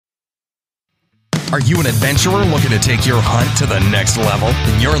Are you an adventurer looking to take your hunt to the next level?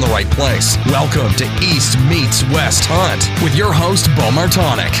 Then you're in the right place. Welcome to East Meets West Hunt with your host, Beau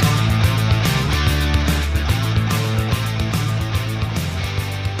Martonik.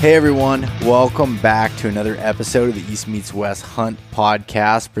 Hey everyone, welcome back to another episode of the East Meets West Hunt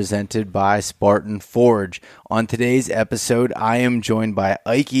podcast presented by Spartan Forge. On today's episode, I am joined by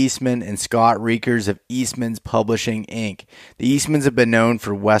Ike Eastman and Scott Reekers of Eastman's Publishing, Inc. The Eastmans have been known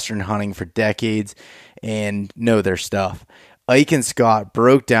for Western hunting for decades and know their stuff. Ike and Scott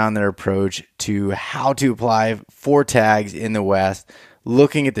broke down their approach to how to apply for tags in the West,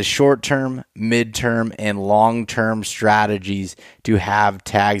 looking at the short-term, mid-term, and long-term strategies to have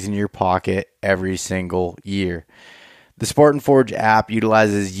tags in your pocket every single year. The Spartan Forge app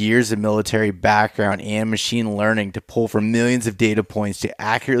utilizes years of military background and machine learning to pull from millions of data points to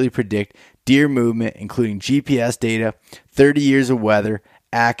accurately predict deer movement, including GPS data, 30 years of weather,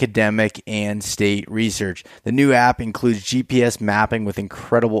 academic, and state research. The new app includes GPS mapping with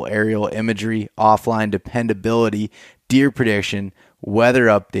incredible aerial imagery, offline dependability, deer prediction, weather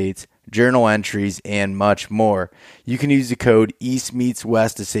updates, journal entries, and much more. You can use the code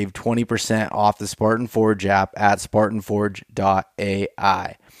EastMeetsWest to save 20% off the Spartan Forge app at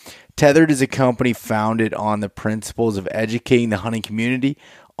spartanforge.ai. Tethered is a company founded on the principles of educating the hunting community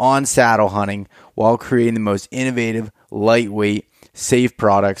on saddle hunting while creating the most innovative, lightweight, safe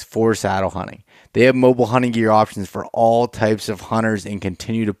products for saddle hunting. They have mobile hunting gear options for all types of hunters and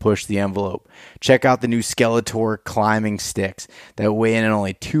continue to push the envelope. Check out the new Skeletor climbing sticks that weigh in at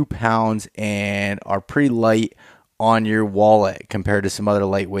only 2 pounds and are pretty light on your wallet compared to some other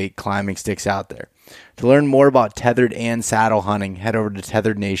lightweight climbing sticks out there. To learn more about tethered and saddle hunting, head over to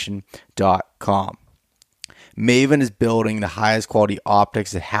tetherednation.com. Maven is building the highest quality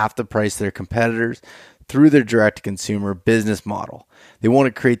optics at half the price of their competitors through their direct-to-consumer business model. They want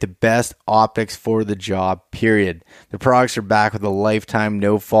to create the best optics for the job, period. The products are backed with a lifetime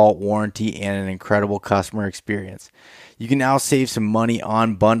no-fault warranty and an incredible customer experience. You can now save some money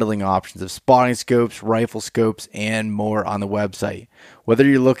on bundling options of spotting scopes, rifle scopes, and more on the website. Whether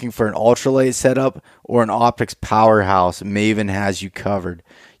you're looking for an ultralight setup or an optics powerhouse, Maven has you covered.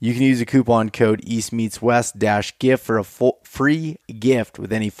 You can use the coupon code EastMeetsWest-GIFT for a free gift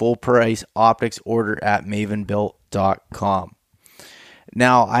with any full-price optics order at mavenbuilt.com.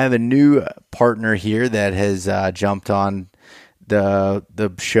 Now, I have a new partner here that has jumped on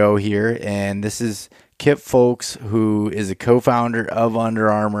the show here, and this is Kip Folks, who is a co-founder of Under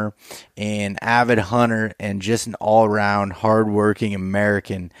Armour, an avid hunter, and just an all-around hard-working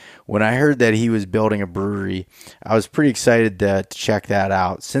American. When I heard that he was building a brewery, I was pretty excited to check that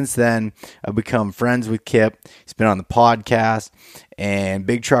out. Since then, I've become friends with Kip. He's been on the podcast, and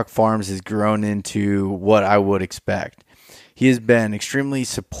Big Truck Farms has grown into what I would expect. He has been extremely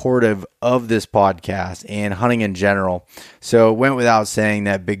supportive of this podcast and hunting in general, so it went without saying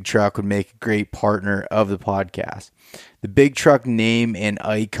that Big Truck would make a great partner of the podcast. The Big Truck name and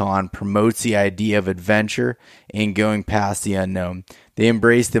icon promotes the idea of adventure and going past the unknown. They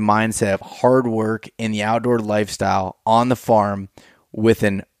embrace the mindset of hard work and the outdoor lifestyle on the farm with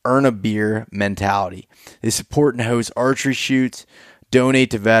an earn a beer mentality. They support and host archery shoots, donate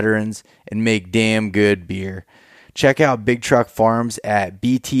to veterans, and make damn good beer. Check out Big Truck Farms at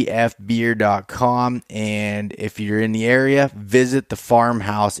btfbeer.com, and if you're in the area, visit the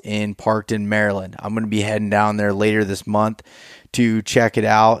farmhouse in Parkton, Maryland. I'm going to be heading down there later this month to check it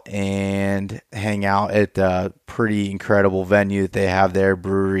out and hang out at the pretty incredible venue that they have there,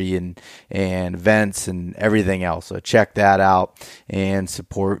 brewery and events and everything else. So check that out and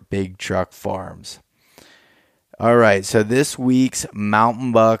support Big Truck Farms. All right, so this week's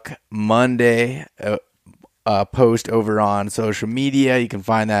Mountain Buck Monday post over on social media. You can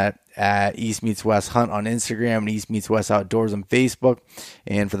find that at East Meets West Hunt on Instagram and East Meets West Outdoors on Facebook.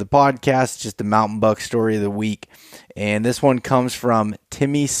 And for the podcast, just the Mountain Buck story of the week. And this one comes from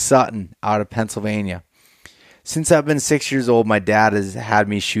Timmy Sutton out of Pennsylvania. Since I've been 6 years old, my dad has had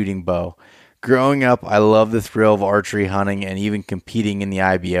me shooting bow. Growing up, I loved the thrill of archery hunting and even competing in the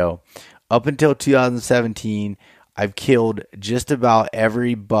IBO. Up until 2017, I've killed just about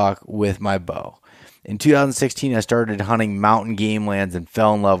every buck with my bow. In 2016, I started hunting mountain game lands and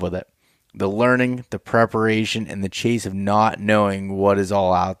fell in love with it. The learning, the preparation, and the chase of not knowing what is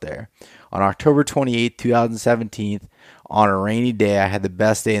all out there. On October 28, 2017, on a rainy day, I had the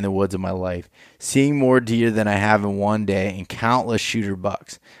best day in the woods of my life, seeing more deer than I have in one day and countless shooter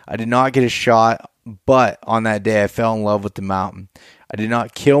bucks. I did not get a shot, but on that day, I fell in love with the mountain. I did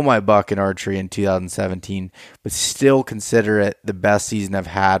not kill my buck in archery in 2017, but still consider it the best season I've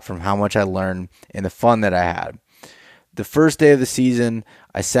had from how much I learned and the fun that I had. The first day of the season,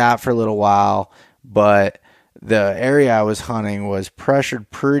 I sat for a little while, but the area I was hunting was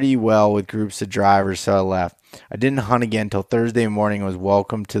pressured pretty well with groups of drivers, so I left. I didn't hunt again until Thursday morning and was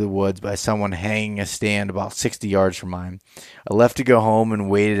welcomed to the woods by someone hanging a stand about 60 yards from mine. I left to go home and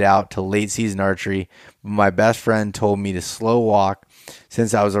waited out till late season archery, but my best friend told me to slow walk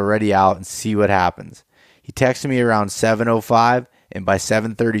since I was already out and see what happens. He texted me around 7:05, and by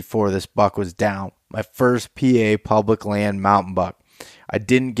 7:34 this buck was down. My first PA public land mountain buck. I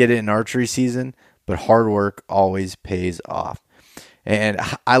didn't get it in archery season, but hard work always pays off. And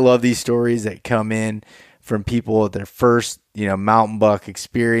I love these stories that come in from people at their first, mountain buck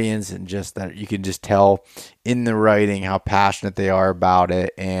experience, and just that you can just tell in the writing how passionate they are about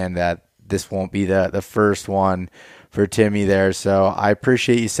it, and that this won't be the first one for Timmy there. So I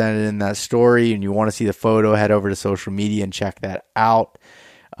appreciate you sending in that story, and you want to see the photo, head over to social media and check that out.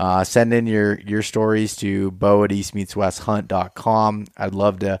 Send in your stories to Beau at eastmeetswesthunt.com. I'd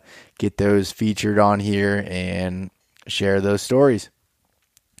love to get those featured on here and share those stories.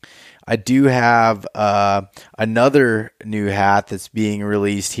 I do have another new hat that's being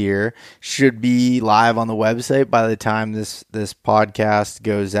released here. Should be live on the website by the time this podcast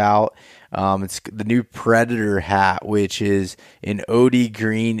goes out. It's the new Predator hat, which is in OD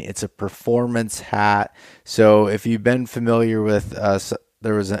green. It's a performance hat. So if you've been familiar with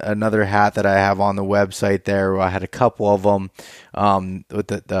there was another hat that I have on the website there. I had a couple of them with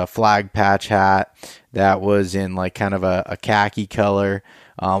the flag patch hat that was in like kind of a khaki color.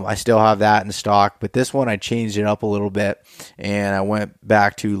 I still have that in stock, but this one I changed it up a little bit, and I went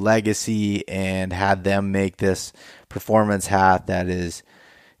back to Legacy and had them make this performance hat that has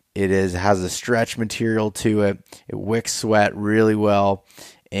a stretch material to it. It wicks sweat really well,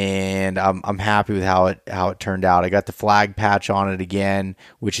 and I'm happy with how it turned out. I got the flag patch on it again,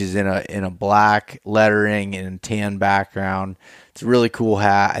 which is in a black lettering and tan background. It's a really cool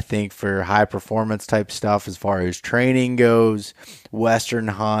hat, I think, for high performance type stuff as far as training goes, Western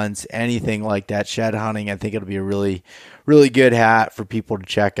hunts, anything like that, shed hunting. I think it'll be a really, really good hat for people to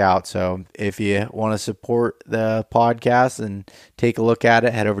check out. So if you want to support the podcast and take a look at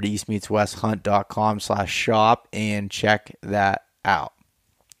it, head over to eastmeetswesthunt.com/shop and check that out.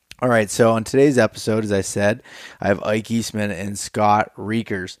 All right, so on today's episode, as I said, I have Ike Eastman and Scott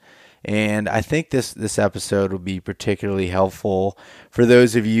Reekers. And I think this episode will be particularly helpful for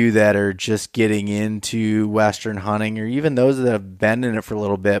those of you that are just getting into Western hunting, or even those that have been in it for a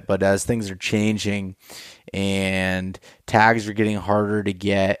little bit, but as things are changing and tags are getting harder to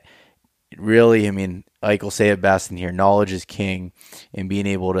get, really, Ike will say it best in here, knowledge is king, and being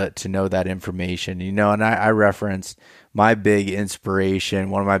able to know that information. And I referenced my big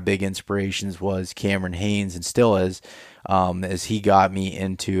inspiration. One of my big inspirations was Cameron Haynes, and still is, as he got me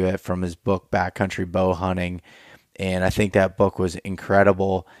into it from his book Backcountry Bow Hunting. And I think that book was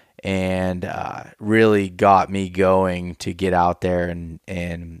incredible and really got me going to get out there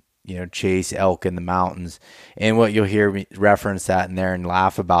and chase elk in the mountains. And what you'll hear me reference that in there and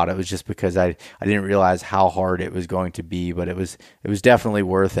laugh about it was just because I didn't realize how hard it was going to be, but it was definitely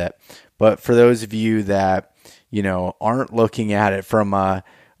worth it. But for those of you that aren't looking at it from a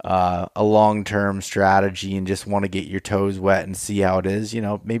long-term strategy and just want to get your toes wet and see how it is,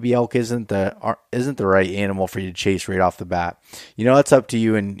 maybe elk isn't the right animal for you to chase right off the bat. It's up to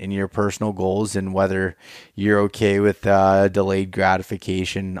you and your personal goals, and whether you're okay with delayed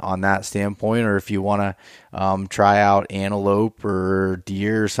gratification on that standpoint, or if you want to try out antelope or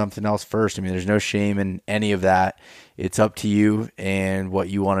deer or something else first. There's no shame in any of that. It's up to you and what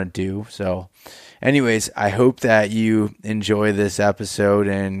you want to do. So anyways, I hope that you enjoy this episode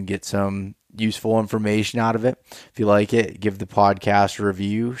and get some useful information out of it. If you like it, give the podcast a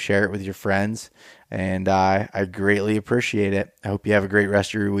review, share it with your friends, and I greatly appreciate it. I hope you have a great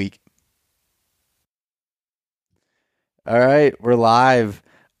rest of your week. All right, we're live.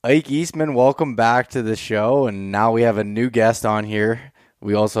 Ike Eastman, welcome back to the show, and now we have a new guest on here.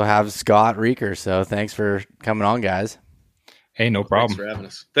 We also have Scott Reekers, so thanks for coming on, guys. Hey, no problem.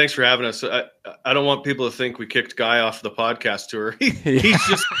 Thanks for having us. I don't want people to think we kicked Guy off the podcast tour.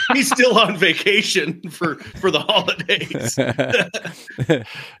 He's still on vacation for the holidays.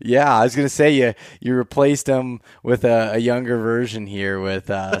 Yeah, I was gonna say you replaced him with a younger version here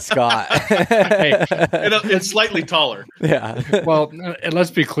with Scott. Hey, and slightly taller. Yeah. Well,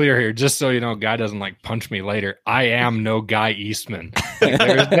 let's be clear here, just so you know, Guy doesn't punch me later. I am no Guy Eastman.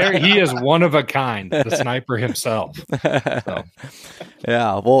 He is one of a kind, the sniper himself. So.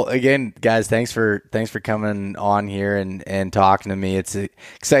 Yeah. Well, again, guys, thanks for coming on here and talking to me. It's an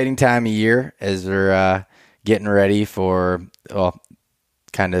exciting time of year as we're getting ready for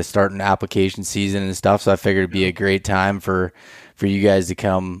kind of starting application season and stuff. So I figured it'd be a great time for for you guys to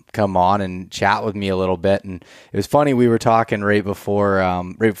come on and chat with me a little bit. And it was funny, we were talking right before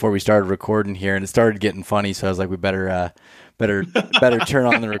we started recording here, and it started getting funny. So I was like, we better turn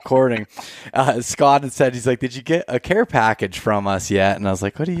on the recording. Scott had said, he's like, did you get a care package from us yet? And I was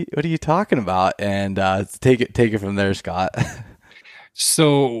like, what are you talking about? And take it from there, Scott.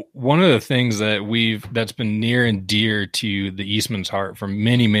 So one of the things that's been near and dear to the Eastman's heart for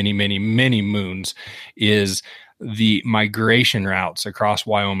many, many, many, many moons is the migration routes across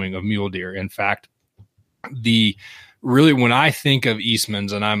Wyoming of mule deer. In fact, when I think of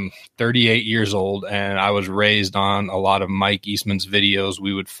Eastman's, and I'm 38 years old and I was raised on a lot of Mike Eastman's videos,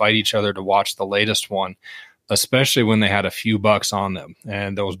 we would fight each other to watch the latest one, especially when they had a few bucks on them.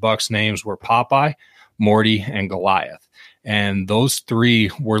 And those bucks' names were Popeye, Morty, and Goliath. And those three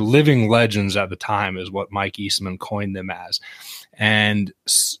were living legends at the time, is what Mike Eastman coined them as. And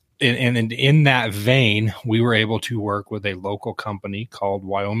in that vein, we were able to work with a local company called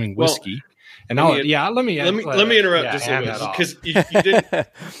Wyoming Whiskey. Let me interrupt just a little bit, because you didn't.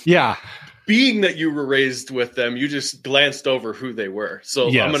 Yeah. Being that you were raised with them, you just glanced over who they were. So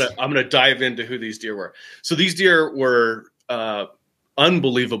yes. I'm gonna dive into who these deer were. So these deer were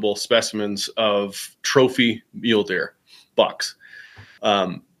unbelievable specimens of trophy mule deer bucks.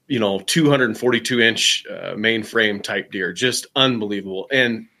 242-inch mainframe type deer, just unbelievable.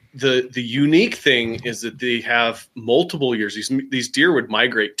 And the unique thing is that they have multiple years. These deer would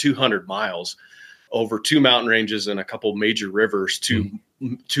migrate 200 miles over 2 mountain ranges and a couple major rivers to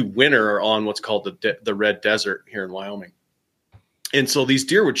winter on what's called the Red Desert here in Wyoming. And so these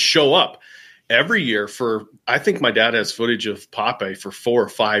deer would show up every year for, I think my dad has footage of Popeye for 4 or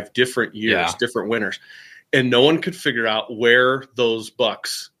 5 different years, different winters. And no one could figure out where those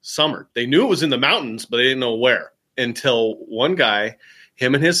bucks summered. They knew it was in the mountains, but they didn't know where, until one guy,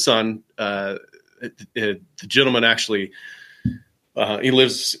 him and his son, the gentleman actually, he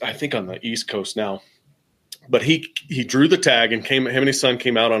lives, I think, on the East Coast now, but he drew the tag and him and his son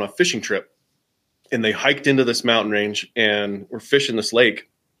came out on a fishing trip, and they hiked into this mountain range and were fishing this lake.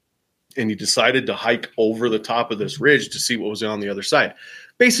 And he decided to hike over the top of this ridge to see what was on the other side,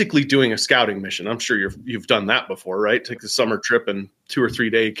 basically doing a scouting mission. I'm sure you've done that before, right? Take the summer trip and 2 or 3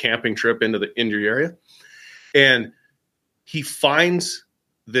 day camping trip into your area. And he finds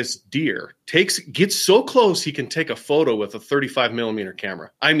this deer, gets so close he can take a photo with a 35 millimeter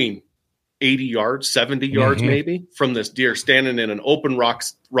camera. I mean, 80 yards, 70 yards maybe from this deer standing in an open rock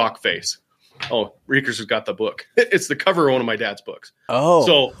face. Oh, Reekers has got the book. It's the cover of one of my dad's books. Oh.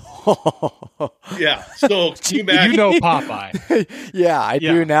 So, yeah. So, you know Popeye. Yeah, I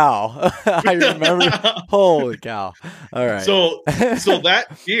do now. I remember. Holy cow. All right. So that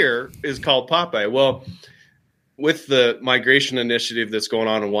deer is called Popeye. Well, with the migration initiative that's going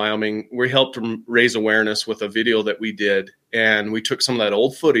on in Wyoming, we helped raise awareness with a video that we did. And we took some of that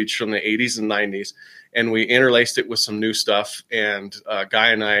old footage from the 80s and 90s, and we interlaced it with some new stuff. And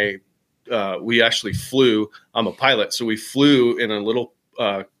Guy and I, we actually flew. I'm a pilot, so we flew in a little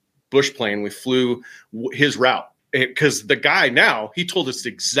bush plane. We flew his route, because the guy now, he told us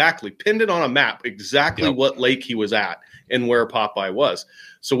exactly, pinned it on a map, exactly what lake he was at and where Popeye was.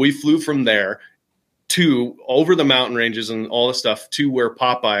 So we flew from there to over the mountain ranges and all the stuff to where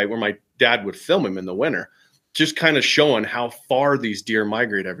my dad would film him in the winter, just kind of showing how far these deer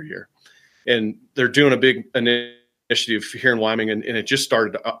migrate every year. And they're doing a big initiative here in Wyoming, and it just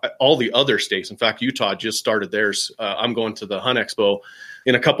started all the other states. In fact, Utah just started theirs. I'm going to the Hunt Expo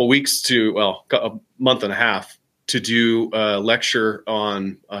in a couple weeks a month and a half to do a lecture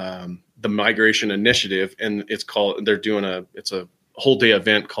on the migration initiative. And they're doing it's a whole day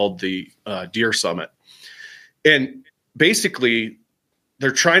event called the Deer Summit. And basically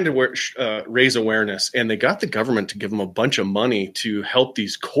they're trying to raise awareness, and they got the government to give them a bunch of money to help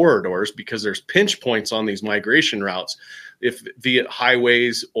these corridors, because there's pinch points on these migration routes, via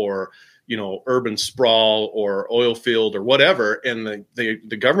highways or, urban sprawl or oil field or whatever. And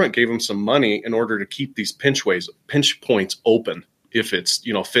the government gave them some money in order to keep these pinch points open. If it's,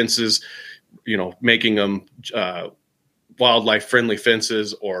 fences, making them wildlife friendly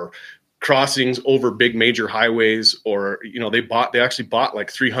fences, or crossings over big major highways, or they actually bought like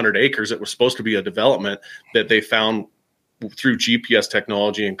 300 acres that was supposed to be a development that they found through GPS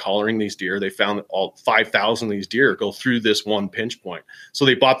technology and collaring these deer. They found that all 5,000 of these deer go through this one pinch point. So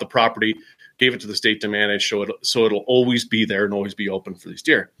they bought the property, gave it to the state to manage, so it'll always be there and always be open for these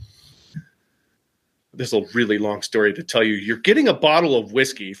deer. This is a really long story to tell you. You're getting a bottle of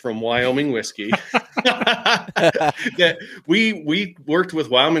whiskey from Wyoming Whiskey. That we worked with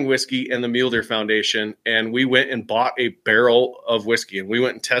Wyoming Whiskey and the Mule Deer Foundation, and we went and bought a barrel of whiskey, and we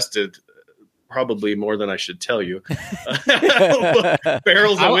went and tested probably more than I should tell you.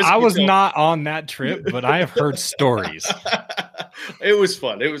 Barrels of whiskey. I was not on that trip, but I have heard stories. It was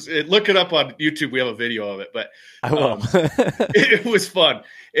fun. Look it up on YouTube. We have a video of it, but it was fun.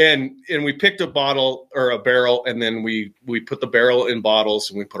 And we picked a bottle or a barrel, and then we put the barrel in bottles,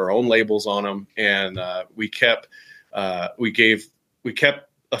 and we put our own labels on them, and we kept a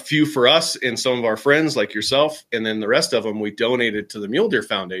few for us and some of our friends like yourself, and then the rest of them we donated to the Mule Deer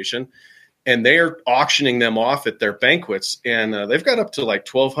Foundation, and they're auctioning them off at their banquets, and they've got up to like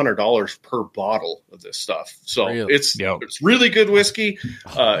 $1,200 per bottle of this stuff. So really? It's really good whiskey.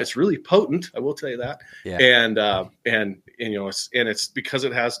 It's really potent, I will tell you that. Yeah. And you know, it's because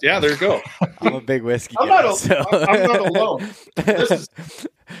it has. Yeah, there you go. I'm a big whiskey I'm guy. not alone. This is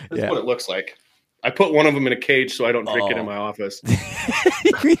what it looks like. I put one of them in a cage so I don't drink it in my office. Do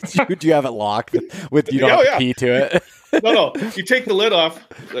you have it locked with you don't have to pee to it? No. You take the lid off.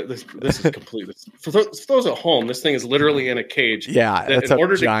 This is complete. For those at home, this thing is literally in a cage. Yeah. In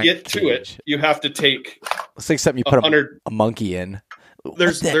order to get to it, you have to take. It's like something you put a monkey in.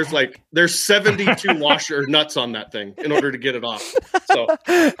 There's 72 washer nuts on that thing in order to get it off. So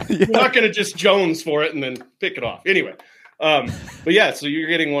you're not going to just Jones for it and then pick it off. Anyway. But yeah, so you're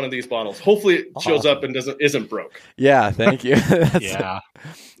getting one of these bottles. Hopefully it shows up and isn't broke. Yeah, thank you.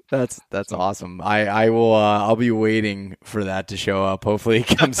 That's So. awesome. I'll be waiting for that to show up. Hopefully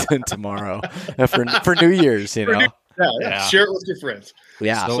it comes in tomorrow for New Year's, you know. Yeah. Share it with your friends.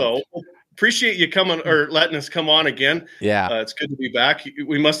 Yeah. So appreciate you coming or letting us come on again. Yeah. It's good to be back.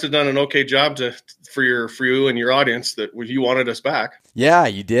 We must have done an okay job for you and your audience that you wanted us back. Yeah,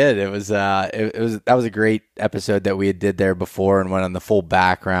 you did. That was a great episode that we did there before and went on the full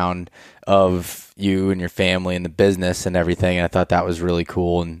background of you and your family and the business and everything. And I thought that was really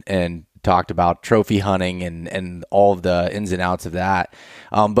cool and talked about trophy hunting and all of the ins and outs of that.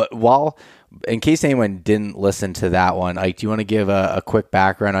 But in case anyone didn't listen to that one, Ike, do you want to give a quick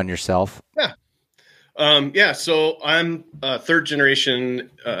background on yourself? Yeah. So I'm third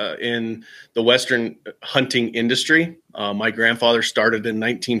generation in the Western hunting industry. My grandfather started in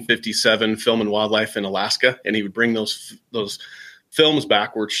 1957 Film and Wildlife in Alaska, and he would bring those films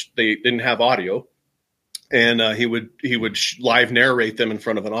back, which they didn't have audio, and he would live narrate them in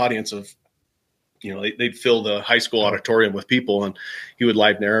front of an audience of, you know, they'd fill the high school auditorium with people, and he would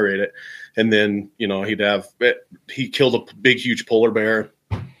live narrate it. And then, you know, he killed a big, huge polar bear.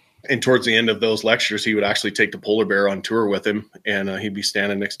 And towards the end of those lectures, he would actually take the polar bear on tour with him, and he'd be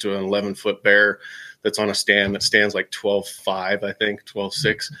standing next to an 11-foot bear that's on a stand that stands like 12.5, I think,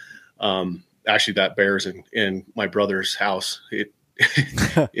 12.6. Actually, that bear's in my brother's house.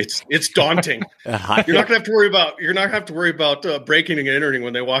 It's daunting. You're not gonna have to worry about breaking and entering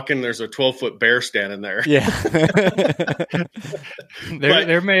when they walk in. There's a 12-foot bear standing there. Yeah.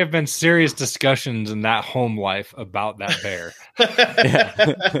 There may have been serious discussions in that home life about that bear.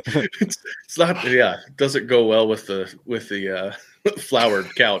 It's not. Yeah, it doesn't go well with the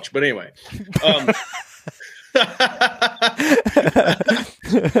flowered couch. But anyway.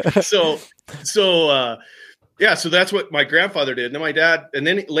 So that's what my grandfather did. And then my dad, and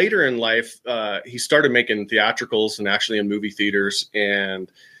then later in life, he started making theatricals and actually in movie theaters,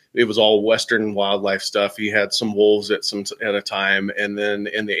 and it was all Western wildlife stuff. He had some wolves at a time. And then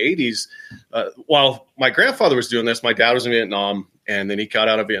in the 80s, while my grandfather was doing this, my dad was in Vietnam, and then he got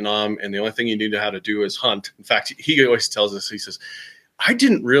out of Vietnam, and the only thing he knew how to do is hunt. In fact, he always tells us, he says, I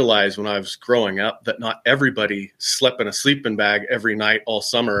didn't realize when I was growing up that not everybody slept in a sleeping bag every night all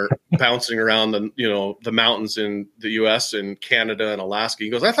summer, bouncing around the mountains in the U.S. and Canada and Alaska. He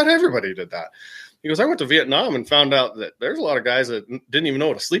goes, I thought everybody did that. He goes, I went to Vietnam and found out that there's a lot of guys that didn't even know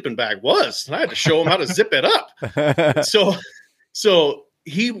what a sleeping bag was, and I had to show them how to zip it up. So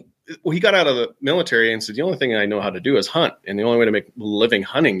he got out of the military and said, the only thing I know how to do is hunt, and the only way to make a living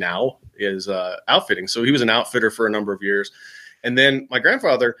hunting now is outfitting. So he was an outfitter for a number of years. And then my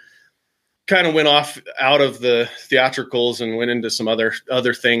grandfather kind of went off out of the theatricals and went into some other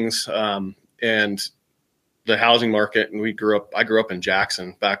things, and the housing market. And I grew up in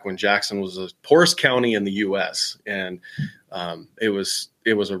Jackson back when Jackson was the poorest county in the U.S. And it was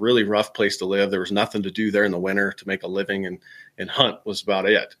a really rough place to live. There was nothing to do there in the winter to make a living, and hunt was about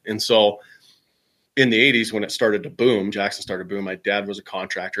it. And so in the 80s, when it started to boom, Jackson started to boom. My dad was a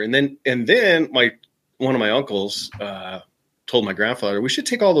contractor. And then one of my uncles, told my grandfather, we should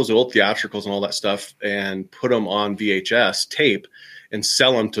take all those old theatricals and all that stuff and put them on VHS tape and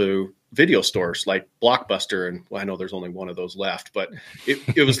sell them to video stores like Blockbuster. And I know there's only one of those left, but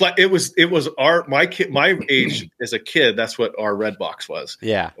it was my age as a kid. That's what our Redbox was.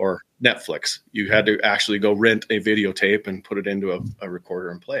 Yeah. Or Netflix. You had to actually go rent a videotape and put it into a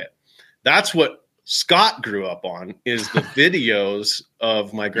recorder and play it. That's what Scott grew up on, is the videos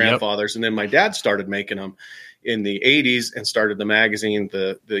of my grandfathers. And then my dad started making them in the 80s and started the magazine,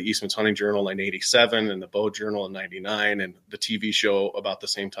 the Eastman's Hunting Journal in 87 and the Beau Journal in 99 and the TV show about the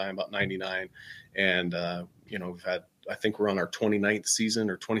same time, about 99. And, we've had, I think we're on our 29th season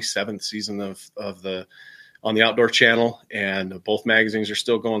or 27th season on the Outdoor Channel, and both magazines are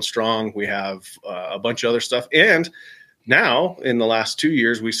still going strong. We have a bunch of other stuff. And now in the last 2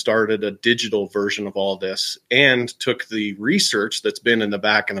 years, we started a digital version of all this and took the research that's been in the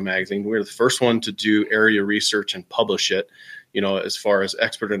back of the magazine. We're the first one to do area research and publish it, as far as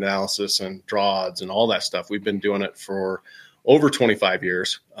expert analysis and draw odds and all that stuff. We've been doing it for over 25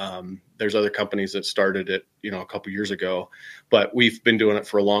 years. There's other companies that started it, a couple years ago, but we've been doing it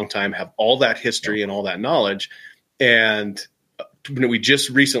for a long time, have all that history and all that knowledge. And we just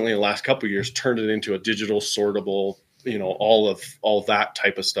recently, in the last couple of years, turned it into a digital sortable, all that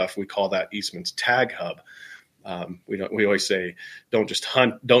type of stuff. We call that Eastman's TagHub. We always say, don't just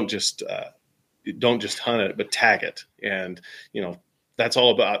hunt it, but tag it. And, that's all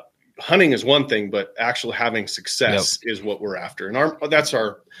about. Hunting is one thing, but actually having success is what we're after. And that's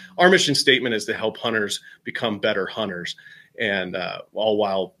our mission statement, is to help hunters become better hunters, and all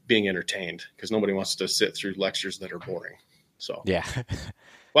while being entertained, because nobody wants to sit through lectures that are boring. So, yeah.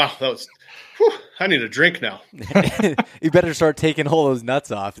 Wow. I need a drink now. You better start taking all those nuts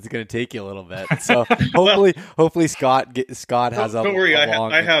off. It's going to take you a little bit. So hopefully Scott has don't worry.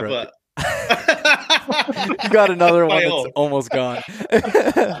 I have you got another one that's almost gone.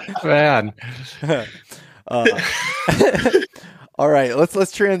 Man. All right,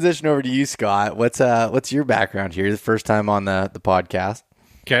 let's transition over to you, Scott. What's your background here? The first time on the podcast.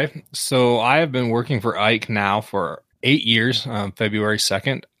 Okay, so I have been working for Ike now for 8 years. February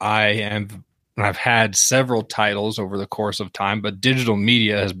 2nd, I've had several titles over the course of time, but digital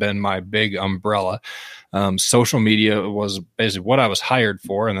media has been my big umbrella. Social media was basically what I was hired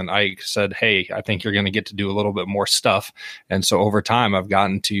for. And then Ike said, hey, I think you're going to get to do a little bit more stuff. And so over time, I've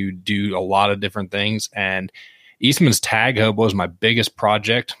gotten to do a lot of different things. And Eastman's TagHub was my biggest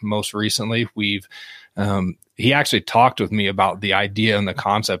project most recently. He actually talked with me about the idea and the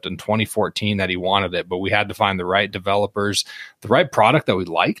concept in 2014 that he wanted it, but we had to find the right developers, the right product that we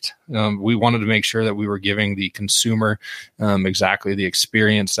liked. We wanted to make sure that we were giving the consumer exactly the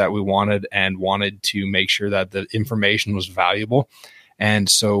experience that we wanted, and wanted to make sure that the information was valuable. And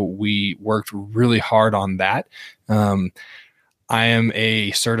so we worked really hard on that. I am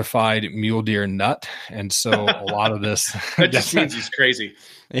a certified mule deer nut, and so a lot of this that just means he's crazy.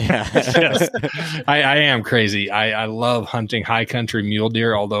 Yeah, yes. I am crazy. I love hunting high country mule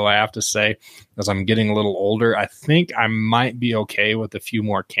deer, although I have to say, as I'm getting a little older, I think I might be okay with a few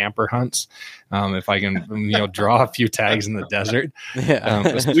more camper hunts. If I can, draw a few tags in the desert.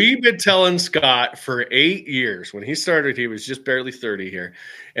 Yeah. We've been telling Scott for 8 years. When he started, he was just barely 30 here.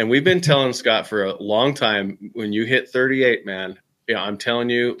 And we've been telling Scott for a long time, when you hit 38, man, I'm telling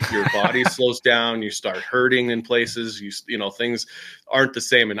you, your body slows down. You start hurting in places. Things aren't the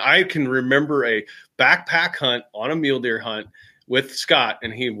same. And I can remember a backpack hunt on a mule deer hunt with Scott,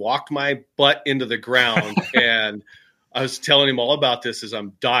 and he walked my butt into the ground. And I was telling him all about this as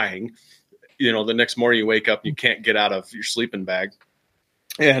I'm dying. The next morning you wake up and you can't get out of your sleeping bag.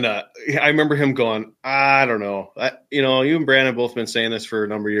 And I remember him going, I don't know. You and Brandon both been saying this for a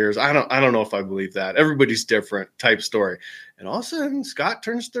number of years. I don't know if I believe that. Everybody's different type story. And all of a sudden, Scott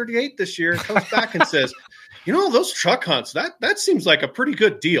turns 38 this year, comes back and says, those truck hunts, that seems like a pretty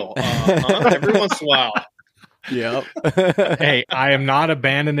good deal. Every once in a while. Yep. Hey, I am not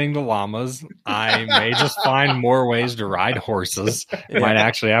abandoning the llamas. I may just find more ways to ride horses. Might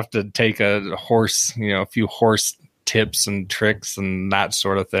actually have to take a horse, a few horse tips and tricks and that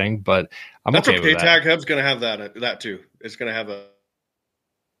sort of thing, but that's okay with that. TagHub's going to have that too. It's going to have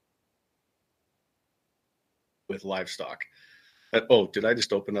with livestock. Did I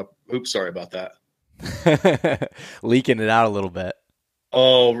just open up? Oops, sorry about that. Leaking it out a little bit.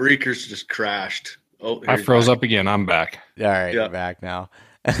 Oh, Reekers just crashed. Oh, I froze up again. I'm back. All right, You're back now.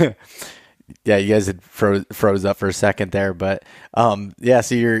 Yeah, you guys had froze up for a second there, but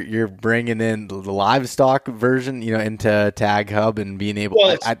so you're bringing in the livestock version, into TagHub and being able.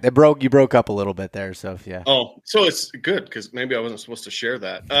 You broke up a little bit there, so yeah. Oh, so it's good because maybe I wasn't supposed to share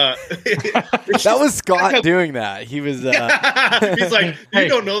that. That was Scott doing that. He was. He's like, you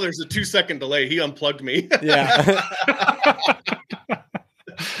don't know. There's a 2-second delay. He unplugged me. Yeah.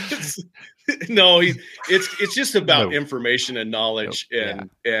 No, it's just about information and knowledge, and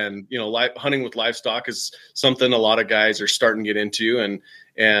hunting with livestock is something a lot of guys are starting to get into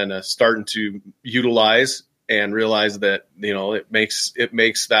starting to utilize and realize that it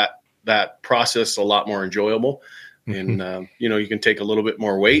makes that that process a lot more enjoyable. And, you can take a little bit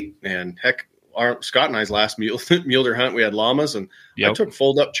more weight. And heck, Scott and I's last mule deer hunt, we had llamas, and I took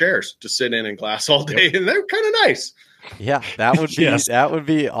fold up chairs to sit in and glass all day, and they're kind of nice. Yeah, that would be that would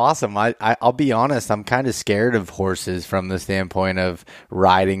be awesome. I'll be honest, I'm kind of scared of horses from the standpoint of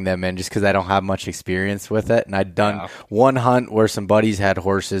riding them in, just because I don't have much experience with it. And I'd done one hunt where some buddies had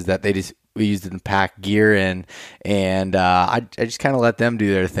horses that we used in pack gear in, and I just kind of let them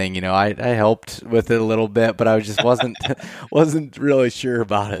do their thing. I helped with it a little bit, but I just wasn't really sure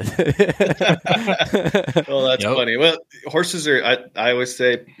about it. Well, that's funny. Well, horses are, I always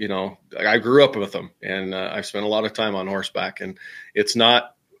say, I grew up with them, and I've spent a lot of time on horseback, and it's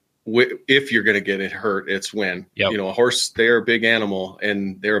not if you're going to get it hurt, it's when. A horse, they're a big animal,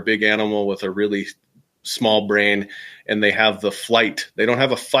 and they're a big animal with a really small brain, and they have the flight. They don't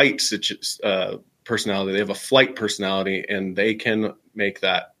have a fight personality. They have a flight personality, and they can make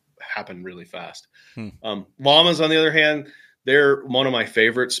that happen really fast. Llamas, on the other hand, they're one of my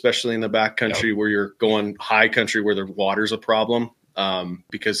favorites, especially in the backcountry where you're going high country where the water's a problem,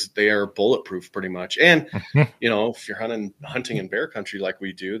 because they are bulletproof pretty much. And, if you're hunting in bear country like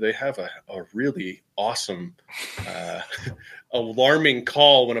we do, they have a really awesome, alarming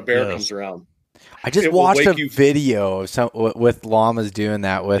call when a bear comes around. I just watched a video with llamas doing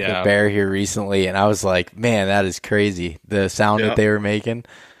that with a bear here recently, and I was like, man, that is crazy. The sound that they were making.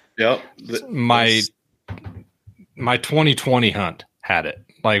 Yep. My 2020 hunt had it.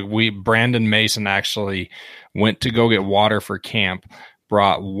 Like Brandon Mason actually went to go get water for camp,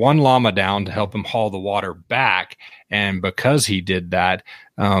 brought one llama down to help him haul the water back. And because he did that,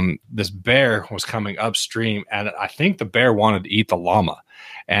 this bear was coming upstream, and I think the bear wanted to eat the llama.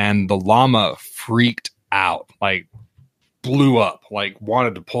 And the llama freaked out, like blew up, like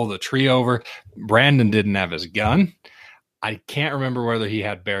wanted to pull the tree over. Brandon didn't have his gun. I can't remember whether he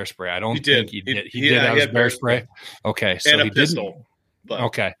had bear spray. I don't think he did. He did have his bear spray. Okay. So and a he pistol. Didn't.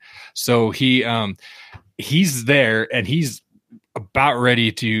 Okay. So he's there, and he's about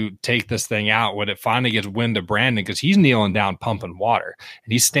ready to take this thing out when it finally gets wind of Brandon, because he's kneeling down pumping water,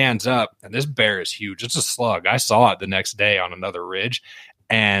 and he stands up, and this bear is huge. It's a slug. I saw it the next day on another ridge,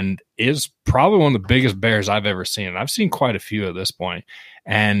 and it's probably one of the biggest bears I've ever seen. And I've seen quite a few at this point.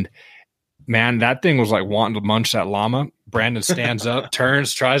 And man, that thing was like wanting to munch that llama. Brandon stands up,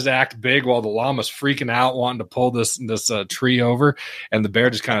 turns, tries to act big while the llama's freaking out, wanting to pull this tree over. And the bear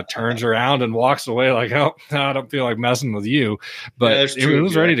just kind of turns around and walks away like, oh, no, I don't feel like messing with you. But it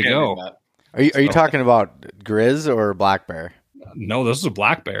was ready to go. Are you talking about grizz or black bear? No, this is a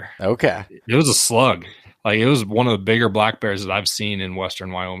black bear. Okay. It was a slug. Like, it was one of the bigger black bears that I've seen in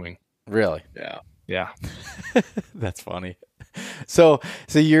western Wyoming. Really? Yeah. That's funny. So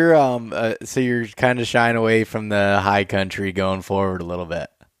you're kind of shying away from the high country going forward a little bit,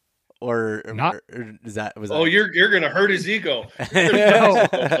 or not? Or is that was? Oh, that... you're gonna hurt his ego. No,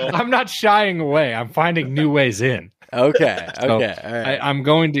 I'm not shying away. I'm finding new ways in. Okay. So all right.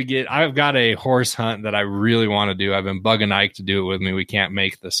 I've got a horse hunt that I really want to do. I've been bugging Ike to do it with me. We can't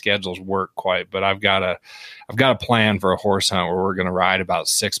make the schedules work quite, but I've got a plan for a horse hunt where we're going to ride about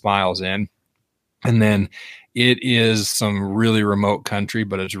 6 miles in. And then it is some really remote country,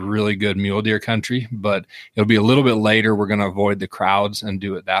 but it's really good mule deer country, but it'll be a little bit later. We're going to avoid the crowds and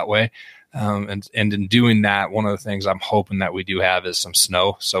do it that way. And in doing that, one of the things I'm hoping that we do have is some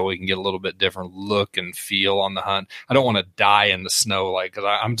snow, so we can get a little bit different look and feel on the hunt. I don't want to die in the snow, because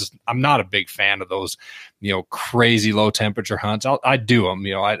I'm not a big fan of those, crazy low temperature hunts. I do them,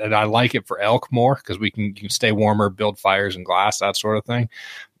 I like it for elk more because you can stay warmer, build fires and glass, that sort of thing.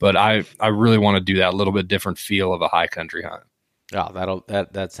 But I really want to do that little bit different feel of a high country hunt. Oh,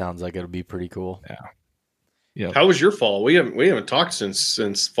 that sounds like it'll be pretty cool. Yeah. Yeah. How was your fall? We haven't talked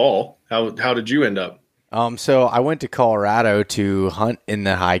since fall. How did you end up? So I went to Colorado to hunt in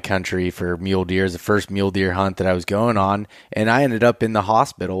the high country for mule deer. It was the first mule deer hunt that I was going on, and I ended up in the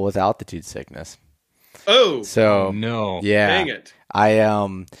hospital with altitude sickness. Oh, so no. Yeah. Dang it.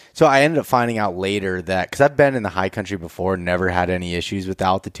 So I ended up finding out later that, because I've been in the high country before, never had any issues with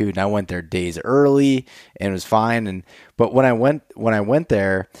altitude, and I went there days early and it was fine. But when I went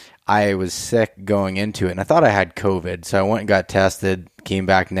there, I was sick going into it, and I thought I had COVID. So I went and got tested, came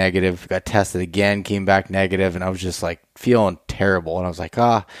back negative, got tested again, came back negative, and I was just like feeling terrible. And I was like,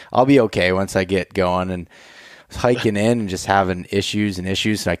 I'll be okay once I get going. And I was hiking in and just having issues.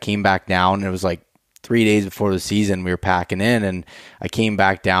 So I came back down, and it was like 3 days before the season, we were packing in, and I came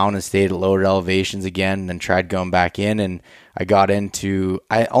back down and stayed at lower elevations again, and then tried going back in, and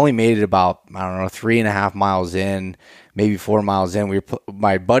I only made it about, I don't know, 3.5 miles in, maybe 4 miles in.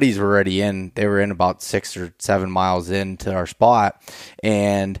 My buddies were already in. They were in about 6 or 7 miles into our spot,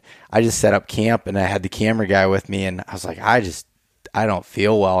 and I just set up camp, and I had the camera guy with me, and I was like, I don't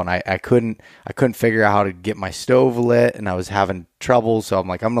feel well, and I couldn't figure out how to get my stove lit, and I was having trouble. So I'm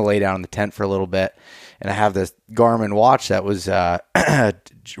like, I'm gonna lay down in the tent for a little bit, and I have this Garmin watch that was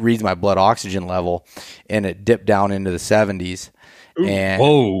reads my blood oxygen level, and it dipped down into the 70s. And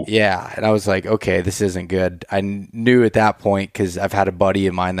whoa. Yeah, and I was like, okay, this isn't good. I knew at that point, because I've had a buddy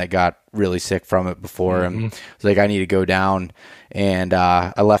of mine that got really sick from it before, and I was like, I need to go down. And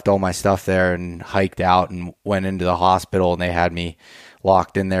I left all my stuff there and hiked out and went into the hospital, and they had me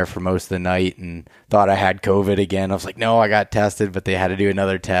locked in there for most of the night and thought I had COVID again. I was like, no, I got tested, but they had to do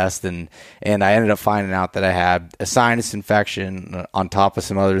another test. And I ended up finding out that I had a sinus infection on top of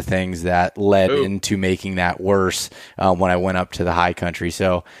some other things that led into making that worse when I went up to the high country.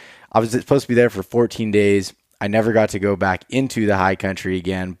 So I was supposed to be there for 14 days. I never got to go back into the high country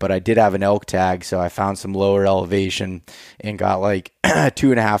again, but I did have an elk tag, so I found some lower elevation and got like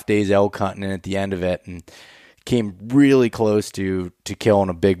 2.5 days elk hunting in at the end of it, and came really close to killing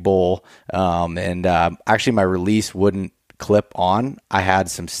a big bull. Actually, my release wouldn't clip on. I had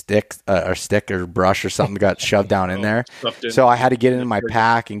some stick or brush or something got shoved down in there, so I had to get it in my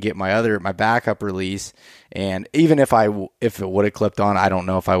pack and get my backup release. And even if it would have clipped on, I don't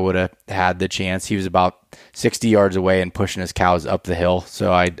know if I would have had the chance. He was about 60 yards away and pushing his cows up the hill,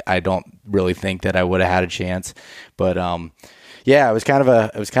 so I don't really think that I would have had a chance. But yeah, it was kind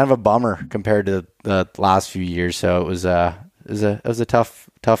of a bummer compared to the last few years. So it was a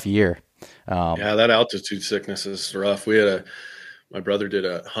tough year. Yeah, that altitude sickness is rough. My brother did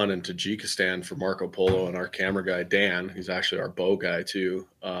a hunt in Tajikistan for Marco Polo, and our camera guy, Dan, he's actually our bow guy too.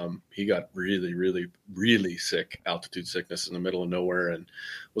 He got really, really, really sick altitude sickness in the middle of nowhere and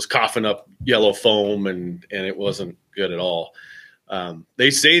was coughing up yellow foam, and it wasn't good at all.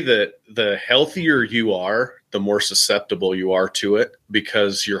 They say that the healthier you are, the more susceptible you are to it,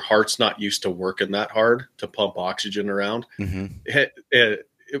 because your heart's not used to working that hard to pump oxygen around. Mm-hmm.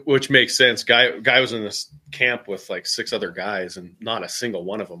 Which makes sense. Guy was in this camp with like 6 other guys, and not a single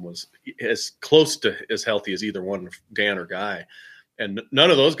one of them was as close to as healthy as either one, Dan or Guy. And none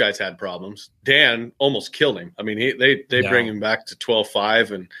of those guys had problems. Dan almost killed him. I mean, they bring him back to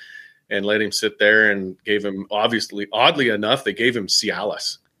 12.5 and let him sit there, and gave him, obviously, oddly enough, they gave him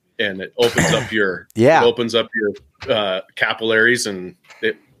Cialis, and it opens up your capillaries, and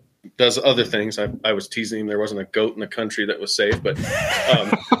it does other things. I was teasing him. There wasn't a goat in the country that was safe, but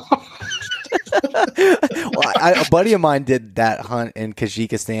well, a buddy of mine did that hunt in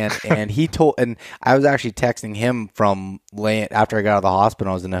Tajikistan, and I was actually texting him from after I got out of the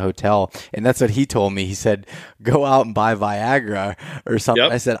hospital. I was in a hotel, and that's what he told me. He said, "Go out and buy Viagra or something."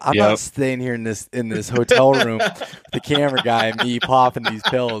 Yep. I said, "I'm not staying here in this hotel room with the camera guy and me popping these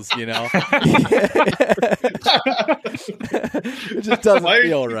pills." You know, it just doesn't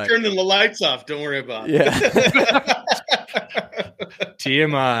feel right. Turning the lights off. Don't worry about it. Yeah.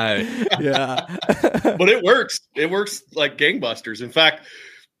 TMI. Yeah. But it works. It works like gangbusters. In fact,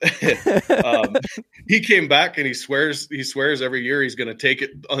 he came back and he swears every year he's going to take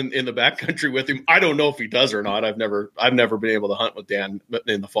it in the backcountry with him. I don't know if he does or not. I've never been able to hunt with Dan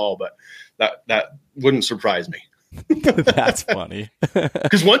in the fall, but that wouldn't surprise me. That's funny.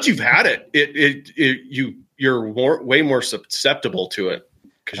 Because once you've had it, you're way more susceptible to it.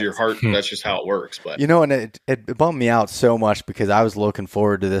 Because your heart, that's just how it works. But and it bummed me out so much, because I was looking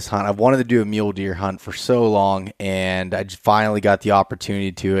forward to this hunt. I've wanted to do a mule deer hunt for so long, and I just finally got the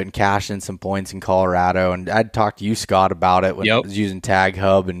opportunity to it and cashed in some points in Colorado. And I'd talked to you, Scott, about it when I was using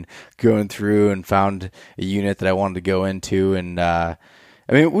TagHub and going through and found a unit that I wanted to go into. And I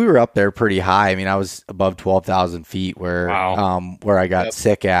mean, we were up there pretty high. I mean, I was above 12,000 feet where I got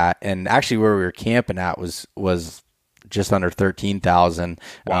sick at, and actually where we were camping at was just under 13,000.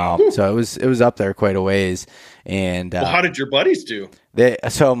 Wow. So it was up there quite a ways. And how did your buddies do?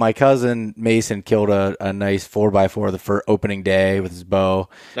 So my cousin Mason killed a nice 4x4 the opening day with his bow.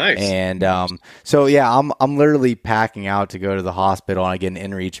 Nice. And so yeah, I'm literally packing out to go to the hospital, and I get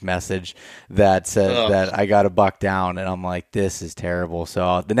an inReach message that says that I got a buck down, and I'm like, this is terrible.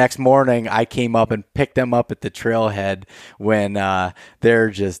 So the next morning I came up and picked them up at the trailhead when they're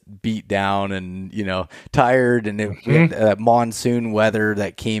just beat down and tired, and we had that monsoon weather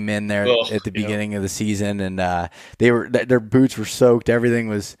that came in there at the beginning of the season, and their boots were soaked. Everything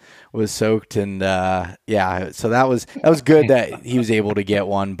was soaked, and so that was good that he was able to get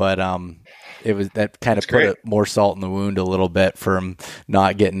one. But that kind of put more salt in the wound a little bit for him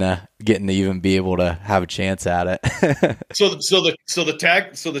not getting to even be able to have a chance at it. So the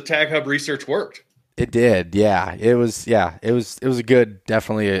TagHub research worked. It did, yeah. It was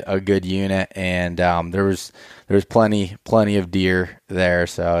definitely a good unit, and there was plenty of deer there,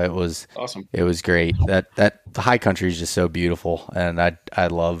 so it was awesome. It was great. That the high country is just so beautiful, and I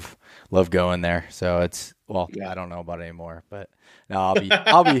love going there. So I don't know about it anymore, but no,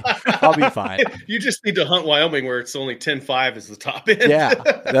 I'll be fine. You just need to hunt Wyoming where it's only 10.5 is the top end. Yeah,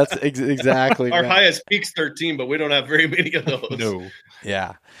 that's exactly our highest peak's 13, but we don't have very many of those. No.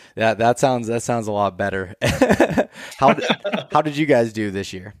 Yeah, that sounds a lot better. How did you guys do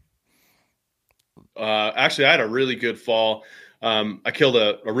this year? Actually, I had a really good fall. I killed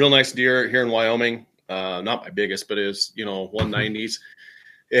a real nice deer here in Wyoming. Not my biggest, but it was 190s,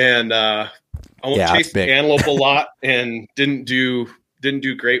 and I chased antelope a lot and didn't do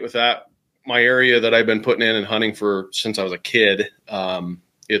great with that. My area that I've been putting in and hunting for since I was a kid,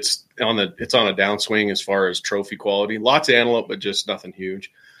 it's on a downswing as far as trophy quality. Lots of antelope, but just nothing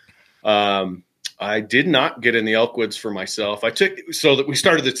huge. I did not get in the elk woods for myself. So that we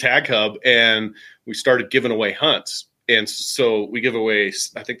started the TagHub and we started giving away hunts. And so we give away,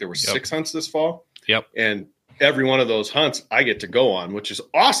 I think there were 6 hunts this fall. Yep. And every one of those hunts I get to go on, which is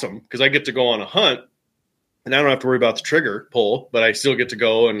awesome because I get to go on a hunt and I don't have to worry about the trigger pull, but I still get to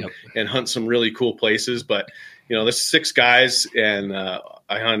go and hunt some really cool places. But, there's 6 guys and I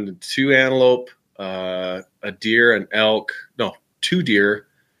hunted 2 antelope, a deer, an elk, 2 deer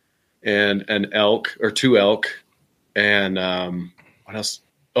and an elk or 2 elk. And what else?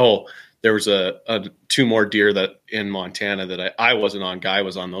 Oh, there was a 2 more deer that in Montana that I wasn't on. Guy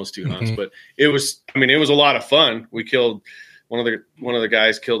was on those 2 hunts, but it was a lot of fun. We killed one of the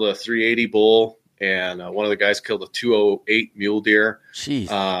guys killed a 380 bull, and one of the guys killed a 208 mule deer. Jeez.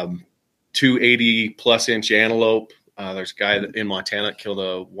 280 plus inch antelope. There's a guy in Montana that killed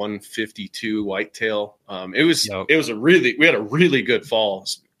a 152 whitetail. We had a really good fall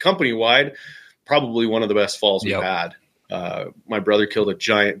company wide, probably one of the best falls we've had. My brother killed a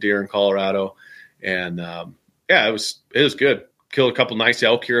giant deer in Colorado, and it was good. Killed a couple nice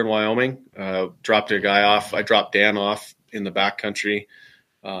elk here in Wyoming. Dropped a guy off. I dropped Dan off in the backcountry,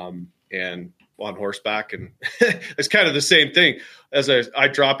 and on horseback, and it's kind of the same thing. As I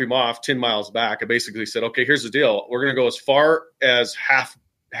drop him off 10 miles back, I basically said, okay, here's the deal. We're going to go as far as half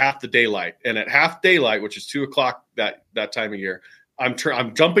the daylight, and at half daylight, which is 2:00 that time of year, I'm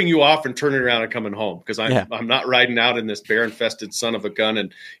jumping you off and turning around and coming home because I'm not riding out in this bear infested son of a gun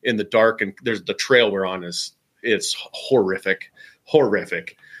and in the dark. And there's the trail we're on it's horrific.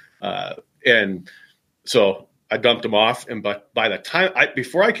 And so I dumped him off. And but by the time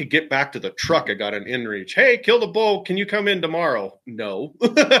before I could get back to the truck, I got an inReach. Hey, killed a bull. Can you come in tomorrow? No, you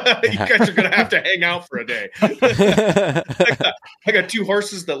guys are going to have to hang out for a day. I got 2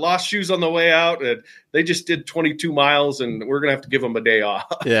 horses that lost shoes on the way out, and they just did 22 miles, and we're going to have to give them a day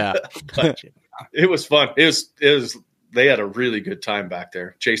off. Yeah. But it was fun. It was, they had a really good time back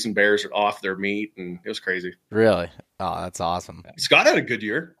there chasing bears off their meat, and it was crazy. Really? Oh, that's awesome. Scott had a good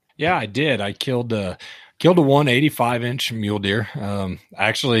year. Yeah, I did. I killed a 185-inch mule deer.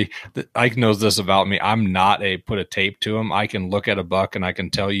 Actually, Ike knows this about me. I'm not put a tape to him. I can look at a buck and I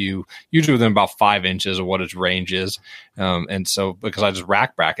can tell you usually within about 5 inches of what its range is. And so because I just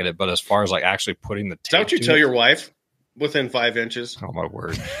rack bracket it, but as far as like actually putting the tape, is that what you tell your wife? Within 5 inches? Oh my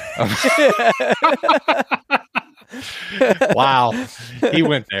word! Wow, he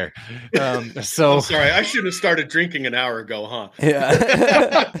went there. So I'm sorry, I should have started drinking an hour ago, huh?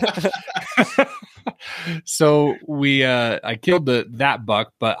 Yeah. So I killed that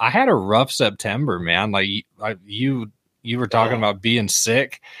buck, but I had a rough September, man. Like you were talking about being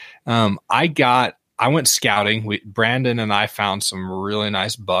sick. I went scouting. Brandon and I found some really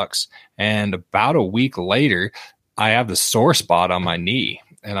nice bucks, and about a week later, I have the sore spot on my knee,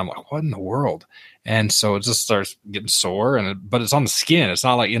 and I'm like, what in the world? And so it just starts getting sore, but it's on the skin. It's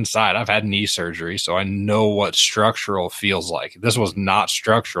not like inside. I've had knee surgery, so I know what structural feels like. This was not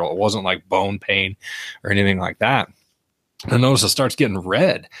structural. It wasn't like bone pain or anything like that. I notice it starts getting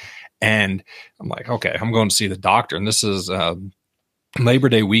red, and I'm like, okay, I'm going to see the doctor. And this is Labor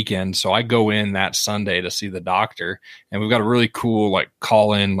Day weekend, so I go in that Sunday to see the doctor, and we've got a really cool like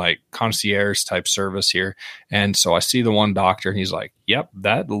call in like concierge type service here. And so I see the one doctor, and he's like, "Yep,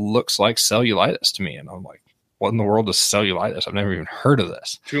 that looks like cellulitis to me." And I'm like, "What in the world is cellulitis? I've never even heard of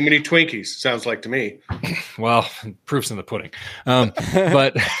this." Too many Twinkies, sounds like to me. Well, proof's in the pudding.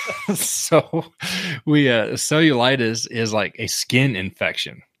 But so cellulitis is like a skin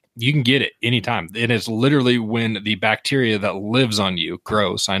infection. you can get it anytime. It is literally when the bacteria that lives on you,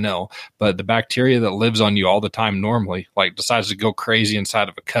 gross, I know, but the bacteria that lives on you all the time normally, like decides to go crazy inside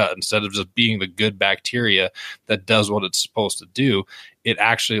of a cut instead of just being the good bacteria that does what it's supposed to do. It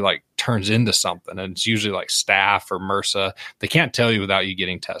actually like turns into something, and it's usually like staph or MRSA. They can't tell you without you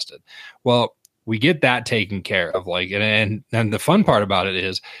getting tested. Well, we get that taken care of, like, and the fun part about it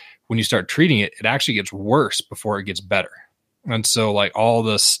is when you start treating it, it actually gets worse before it gets better. And so like all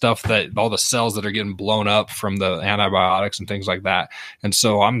the stuff all the cells that are getting blown up from the antibiotics and things like that. And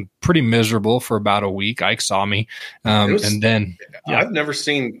so I'm pretty miserable for about a week. Ike saw me. And then I've never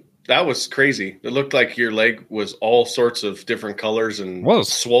seen, that was crazy. It looked like your leg was all sorts of different colors and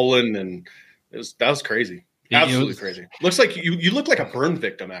swollen, and that was crazy. Absolutely crazy. Looks like you look like a burn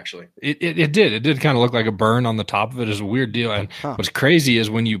victim, actually. It did kind of look like a burn on the top of it. It's a weird deal. And what's crazy is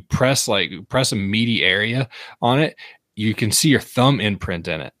when you press a meaty area on it, you can see your thumb imprint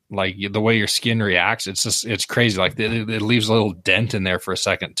in it. Like the way your skin reacts, it's crazy. Like it leaves a little dent in there for a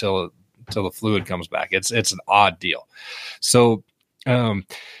second till the fluid comes back. It's an odd deal. So,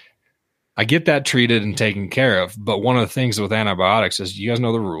 I get that treated and taken care of. But one of the things with antibiotics is, you guys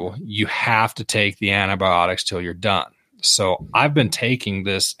know the rule. You have to take the antibiotics till you're done. So I've been taking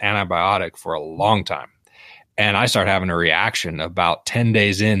this antibiotic for a long time. And I started having a reaction about 10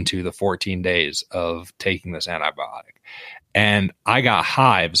 days into the 14 days of taking this antibiotic. And I got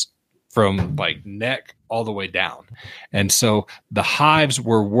hives from like neck all the way down. And so the hives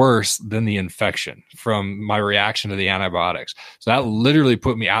were worse than the infection from my reaction to the antibiotics. So that literally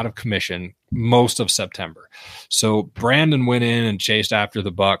put me out of commission most of September. So Brandon went in and chased after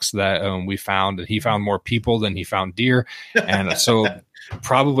the bucks that we found, and he found more people than he found deer. And so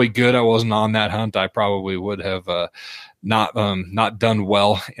probably good I wasn't on that hunt. I probably would have not done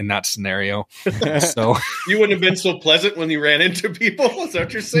well in that scenario. So you wouldn't have been so pleasant when you ran into people. Is that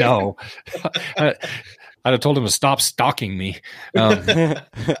what you're saying? No. I'd have told him to stop stalking me.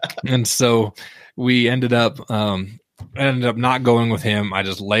 And so we ended up not going with him. I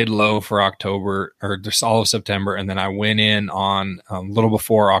just laid low for October, or just all of September. And then I went in on a little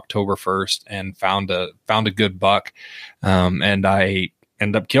before October 1st and found a good buck. And I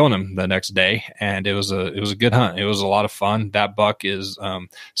ended up killing him the next day. And it was a good hunt. It was a lot of fun. That buck is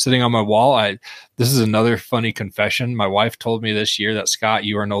sitting on my wall. This is another funny confession. My wife told me this year that, Scott,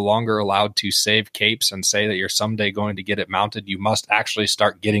 you are no longer allowed to save capes and say that you're someday going to get it mounted. You must actually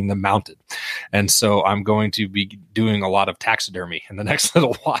start getting them mounted. And so I'm going to be doing a lot of taxidermy in the next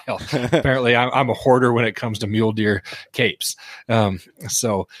little while. Apparently I'm a hoarder when it comes to mule deer capes.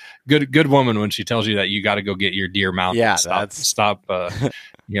 So good woman when she tells you that you got to go get your deer mounted. Yeah, stop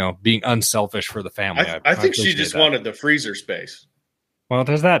being unselfish for the family. I think she just wanted the freezer space. Well,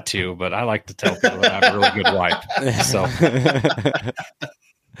 there's that too, but I like to tell people that I have a really good wife.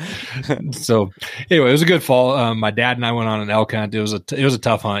 So anyway, it was a good fall. My dad and I went on an elk hunt. It was a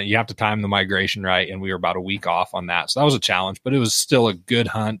tough hunt. You have to time the migration right, and we were about a week off on that. So that was a challenge, but it was still a good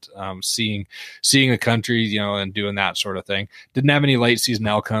hunt. Seeing the country, and doing that sort of thing. Didn't have any late season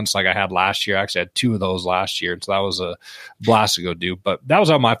elk hunts like I had last year. I actually had 2 of those last year, so that was a blast to go do. But that was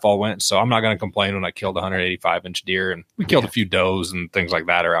how my fall went. So I'm not going to complain when I killed a 185-inch deer, and we killed a few does and things like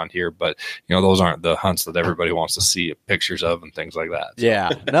that around here. But those aren't the hunts that everybody wants to see pictures of and things like that. So. Yeah.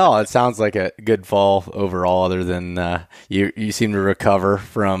 No, it sounds like a good fall overall, other than you seem to recover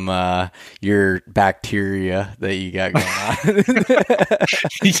from your bacteria that you got going on.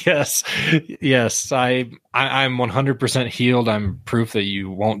 Yes. I'm 100% healed. I'm proof that you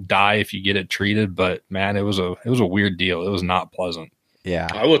won't die if you get it treated, but man, it was a weird deal. It was not pleasant. Yeah.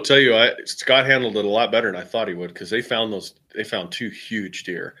 I will tell you, Scott handled it a lot better than I thought he would, because they found 2 huge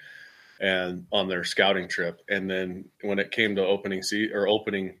deer and on their scouting trip. And then when it came to the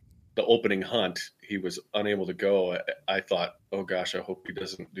opening hunt, he was unable to go. I thought, oh gosh, I hope he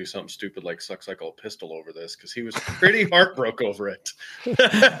doesn't do something stupid like suck cycle a pistol over this, because he was pretty heartbroken over it.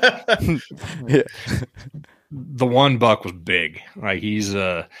 The one buck was big. Like he's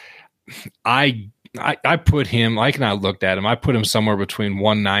I put him, Ike and I looked at him, I put him somewhere between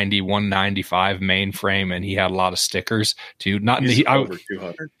 190, 195 mainframe, and he had a lot of stickers too. He's over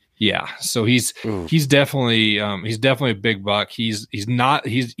 200. Yeah, so he's definitely a big buck. He's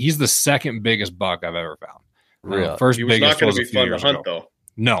the second biggest buck I've ever found. Really? First he was biggest not going to be fun to hunt ago. though.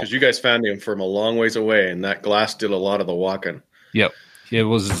 No, because you guys found him from a long ways away, and that glass did a lot of the walking. Yep, it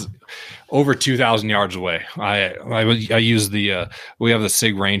was over 2,000 yards away. I used we have the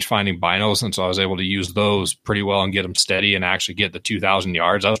SIG range finding binos, and so I was able to use those pretty well and get them steady and actually get the 2,000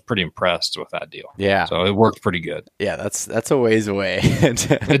 yards. I was pretty impressed with that deal. Yeah. So it worked pretty good. Yeah, that's a ways away.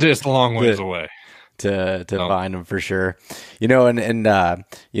 It is a long ways away. to find them for sure.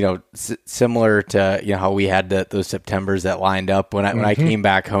 Similar to how we had those Septembers that lined up when I came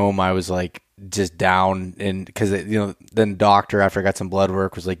back home, I was like just down, and because then doctor, after I got some blood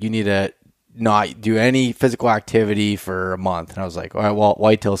work, was like, you need to not do any physical activity for a month. And I was like, all right, well,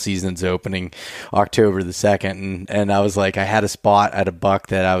 whitetail season's opening October the 2nd. And I was like, I had a spot at a buck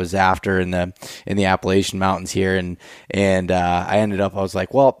that I was after in the Appalachian Mountains here. And I ended up, I was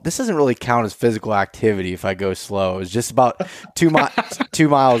like, well, this doesn't really count as physical activity if I go slow. It was just about 2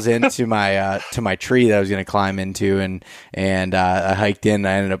 miles into my tree that I was going to climb into. And I hiked in, and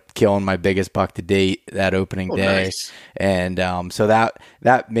I ended up killing my biggest buck to date that opening day. Nice. And so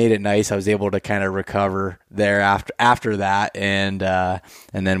that made it nice. I was able to kind of recover there after that, and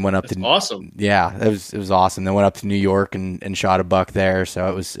then went up to awesome. Yeah, it was awesome. Then went up to New York and shot a buck there. So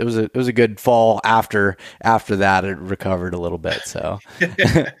it was a good fall. After that, it recovered a little bit. So you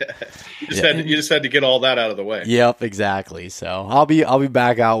just had to get all that out of the way. Yep, exactly. So I'll be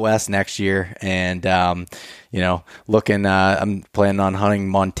back out west next year, and looking. I'm planning on hunting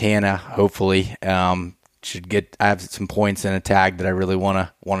Montana. Hopefully, I have some points in a tag that I really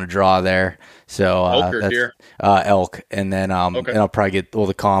want to draw there. So elk or deer? Elk, and then and I'll probably get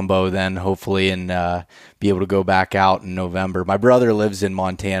the combo then, hopefully, and be able to go back out in November. My brother lives in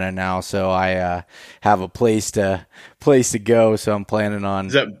Montana now, so I have a place to go. So I'm planning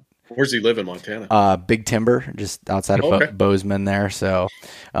on. Where's he live in Montana? Big Timber, just outside of Bozeman there. So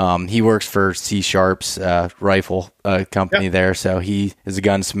he works for C Sharp's rifle company there. So he is a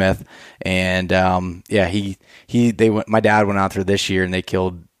gunsmith, and my dad went out there this year, and they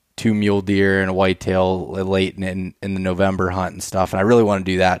killed 2 mule deer and a whitetail late in the November hunt and stuff. And I really want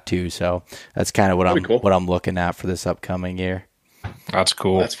to do that too. So that's kind of what I'm looking at for this upcoming year. That's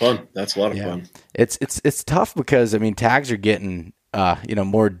cool. That's fun. That's a lot of fun. It's tough because tags are getting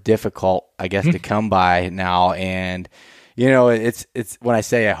more difficult, I guess, to come by now. And, it's when I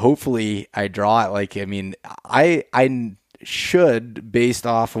say hopefully I draw it, I should, based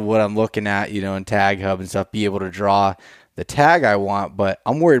off of what I'm looking at, in TagHub and stuff, be able to draw the tag I want, but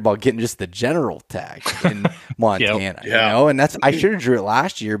I'm worried about getting just the general tag in Montana, and I should have drew it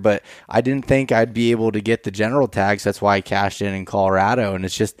last year, but I didn't think I'd be able to get the general tags. That's why I cashed in Colorado. And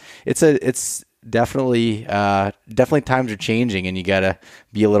it's definitely times are changing, and you got to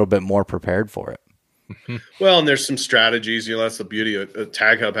be a little bit more prepared for it. Well, and there's some strategies, that's the beauty of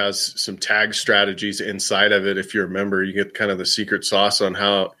TagHub has some tag strategies inside of it. If you're a member, you get kind of the secret sauce on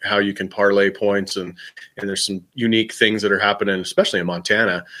how you can parlay points, and there's some unique things that are happening, especially in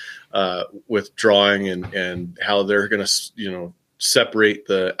Montana, with drawing and how they're going to, separate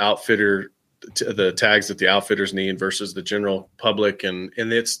the outfitter, the tags that the outfitters need versus the general public. And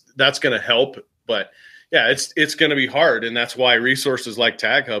that's going to help, but yeah, it's going to be hard. And that's why resources like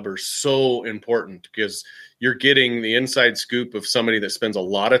TagHub are so important, because you're getting the inside scoop of somebody that spends a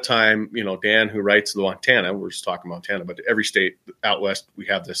lot of time, Dan, who writes the Montana, we're just talking Montana, but every state out west, we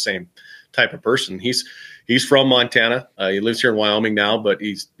have the same type of person. He's from Montana. He lives here in Wyoming now, but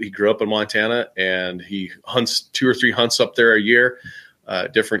he grew up in Montana, and he hunts 2 or 3 hunts up there a year,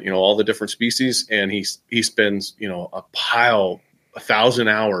 different, all the different species. And he spends, 1,000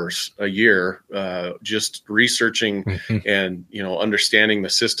 hours a year just researching and understanding the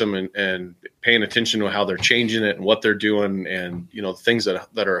system and paying attention to how they're changing it and what they're doing, and things that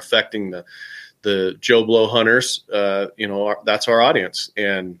are affecting the Joe Blow hunters. That's our audience.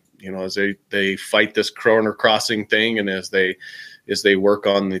 And as they fight this corner crossing thing, and as they work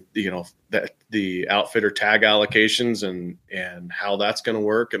on the outfitter tag allocations and how that's going to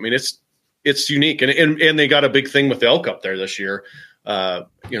work. I mean, it's unique, and they got a big thing with elk up there this year. How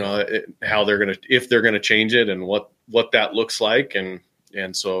if they're gonna change it, and what that looks like, and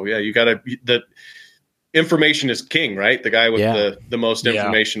so you got to. The information is king, right? The guy with the most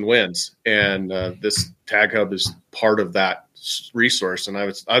information wins, and this TagHub is part of that resource. And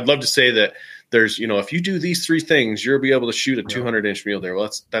I'd love to say that there's if you do these 3 things, you'll be able to shoot a 200-inch mule deer.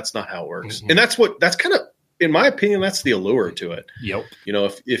 Well, that's not how it works, and that's kind of. In my opinion, that's the allure to it. Yep.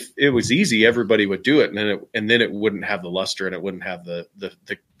 If it was easy, everybody would do it, and then it wouldn't have the luster, and it wouldn't have the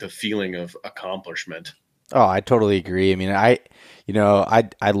feeling of accomplishment. Oh, I totally agree. I mean, I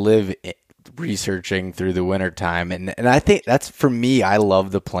live researching through the winter time, and I think that's, for me, I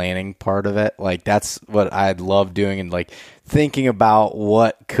love the planning part of it. Like, that's what I love doing, and like thinking about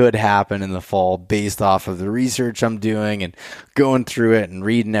what could happen in the fall based off of the research I'm doing and going through it and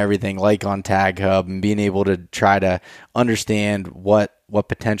reading everything like on TagHub and being able to try to understand what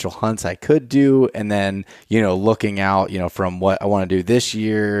potential hunts I could do. And then, looking out, from what I want to do this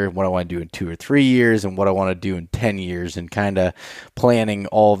year, what I want to do in 2 or 3 years, and what I want to do in 10 years, and kind of planning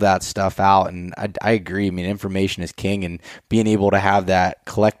all of that stuff out. And I agree. I mean, information is king, and being able to have that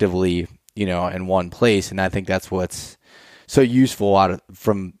collectively, in one place. And I think that's what's so useful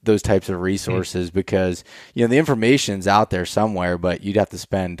from those types of resources, because the information's out there somewhere, but you'd have to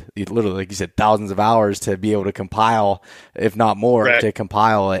spend literally, like you said, thousands of hours to be able to compile, if not more, right, to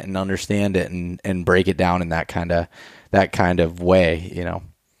compile it and understand it and break it down in that kind of way.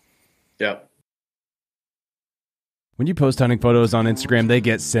 Yeah. When you post hunting photos on Instagram, they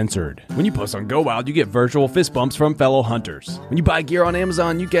get censored. When you post on Go Wild, you get virtual fist bumps from fellow hunters. When you buy gear on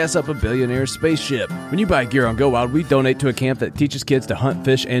Amazon, you gas up a billionaire's spaceship. When you buy gear on Go Wild, we donate to a camp that teaches kids to hunt,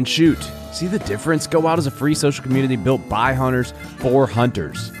 fish, and shoot. See the difference? Go Wild is a free social community built by hunters for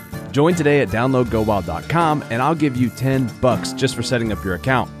hunters. Join today at downloadgowild.com, and I'll give you $10 just for setting up your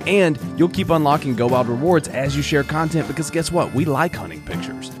account. And you'll keep unlocking Go Wild rewards as you share content, because guess what? We like hunting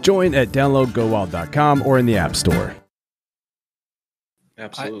pictures. Join at downloadgowild.com or in the App Store.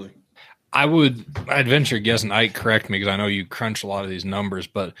 Absolutely. I'd venture guess, and Ike, correct me, because I know you crunch a lot of these numbers,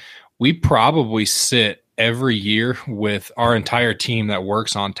 but we probably sit every year with our entire team that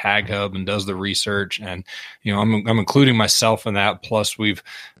works on TagHub and does the research. And, I'm including myself in that. Plus we've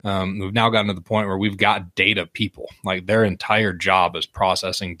now gotten to the point where we've got data people, like their entire job is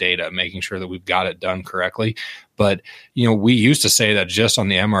processing data, making sure that we've got it done correctly. But, we used to say that just on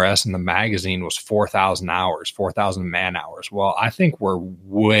the MRS and the magazine was 4,000 hours, 4,000 man hours. Well, I think we're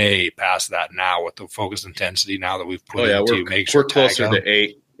way past that now with the focus intensity now that we've put into make sure we're closer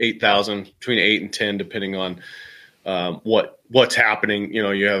to 8,000, between 8 and 10, depending on what's happening.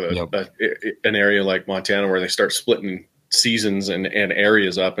 You have an area like Montana where they start splitting seasons and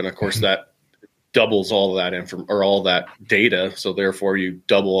areas up, and of course that doubles all of that all that data. So therefore, you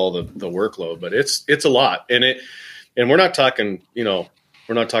double all the workload. But it's a lot, and we're not talking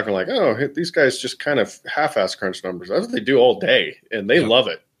like, oh, these guys just kind of half-ass crunch numbers. That's what they do all day, and they love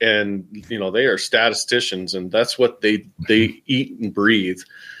it. And they are statisticians, and that's what they eat and breathe.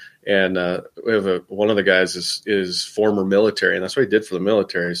 And we have one of the guys is former military, and that's what he did for the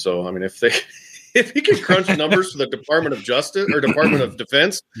military. So I mean, if he can crunch numbers for the Department of Justice or Department of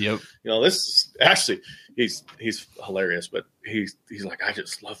Defense, this is actually he's hilarious. But he's like, I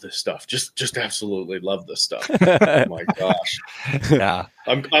just love this stuff. Just absolutely love this stuff. Oh my gosh. Yeah.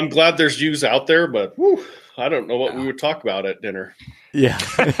 I'm glad there's yous out there, but I don't know what we would talk about at dinner. Yeah.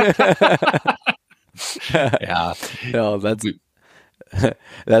 Yeah. No,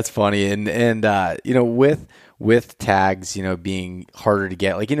 that's funny. And with tags, being harder to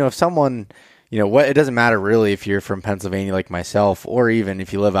get, like, if someone, it doesn't matter really if you're from Pennsylvania like myself, or even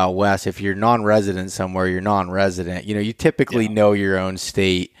if you live out west, if you're non-resident somewhere, you're non-resident, you typically know your own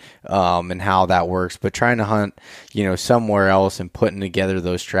state, and how that works. But trying to hunt, somewhere else and putting together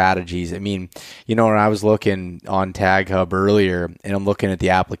those strategies. I mean, when I was looking on TagHub earlier, and I'm looking at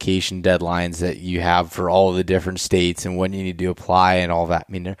the application deadlines that you have for all the different states and when you need to apply and all that.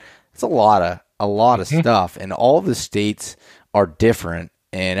 I mean, it's a lot of stuff, and all the states are different.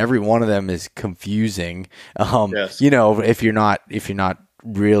 And every one of them is confusing, yes. If you're not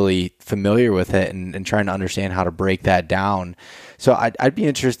really familiar with it and trying to understand how to break that down. So I'd be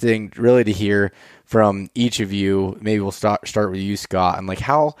interested really to hear from each of you. Maybe we'll start with you, Scott, and like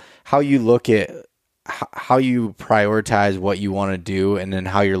how you look at how you prioritize what you want to do, and then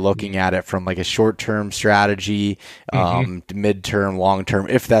how you're looking at it from like a short-term strategy, mid-term, long-term,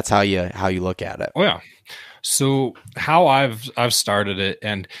 if that's how you look at it. Oh yeah. So how I've started it,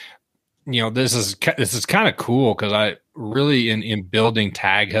 and this is kind of cool, because I really in building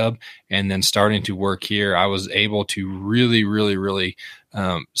TagHub and then starting to work here, I was able to really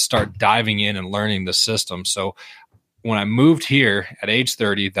start diving in and learning the system. So when I moved here at age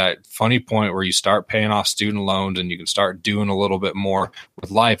 30, that funny point where you start paying off student loans and you can start doing a little bit more with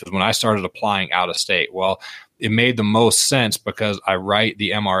life, is when I started applying out of state. Well, it made the most sense because I write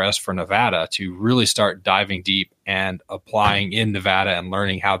the MRS for Nevada to really start diving deep and applying in Nevada and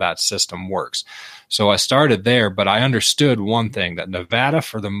learning how that system works. So I started there, but I understood one thing, that Nevada,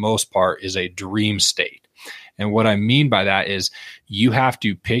 for the most part, is a dream state. And what I mean by that is you have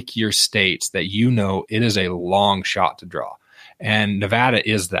to pick your states that it is a long shot to draw. And Nevada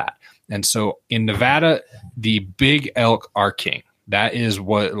is that. And so in Nevada, the big elk are king. That is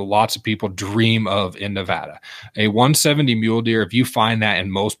what lots of people dream of in Nevada. A 170 mule deer, if you find that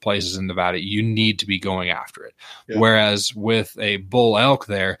in most places in Nevada, you need to be going after it. Yeah. Whereas with a bull elk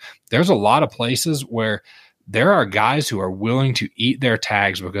there's a lot of places where there are guys who are willing to eat their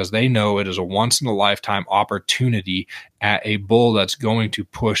tags because they know it is a once-in-a-lifetime opportunity at a bull that's going to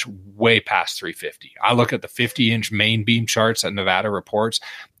push way past 350. I look at the 50-inch main beam charts that Nevada reports,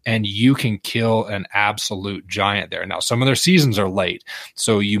 and you can kill an absolute giant there. Now, some of their seasons are late,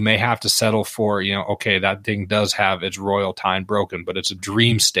 so you may have to settle for, okay, that thing does have its royal tine broken, but it's a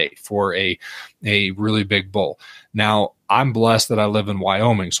dream state for a really big bull. Now, I'm blessed that I live in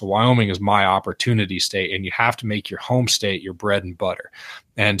Wyoming, so Wyoming is my opportunity state, and you have to make your home state your bread and butter.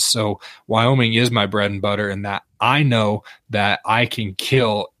 And so Wyoming is my bread and butter in that I know that I can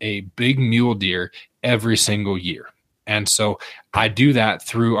kill a big mule deer every single year. And so I do that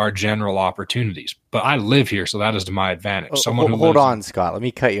through our general opportunities. But I live here, so that is to my advantage. Hold on, Scott. Let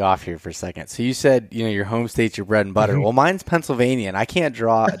me cut you off here for a second. So you said, your home state's your bread and butter. Well, mine's Pennsylvania, and I can't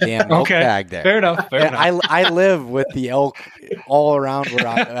draw a damn elk tag there. Fair enough. I live with the elk all around where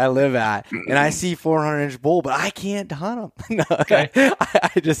I live at, and I see 400-inch bull, but I can't hunt them. No, okay.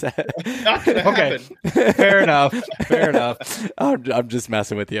 I just not gonna happen. Fair enough. I'm just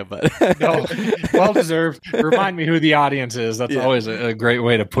messing with you, but no, well deserved. Remind me who the audience is. That's always a great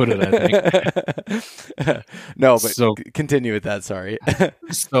way to put it, I think. No, but continue with that. Sorry.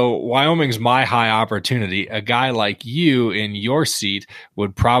 So Wyoming's my high opportunity. A guy like you in your seat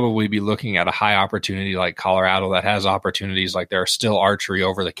would probably be looking at a high opportunity like Colorado that has opportunities like there are still archery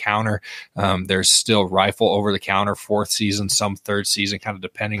over the counter. There's still rifle over the counter, 4th season, some 3rd season, kind of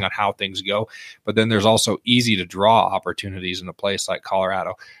depending on how things go. But then there's also easy to draw opportunities in a place like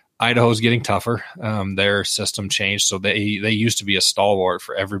Colorado. Idaho's getting tougher. Their system changed. So they used to be a stalwart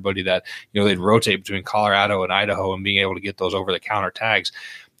for everybody that, they'd rotate between Colorado and Idaho and being able to get those over the counter tags.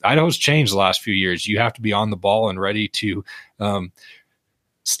 Idaho's changed the last few years. You have to be on the ball and ready to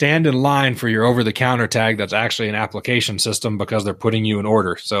stand in line for your over-the-counter tag that's actually an application system because they're putting you in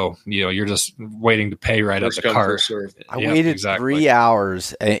order. So, you're just waiting to pay right at the cart. I waited 3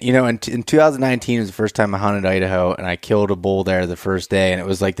 hours. In 2019 was the first time I hunted Idaho, and I killed a bull there the first day, and it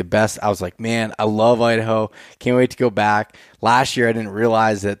was like the best. I was like, man, I love Idaho. Can't wait to go back. Last year, I didn't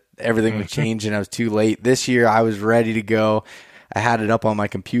realize that everything would change, and I was too late. This year, I was ready to go. I had it up on my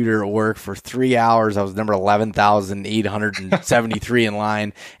computer at work for 3 hours. I was number 11,873 in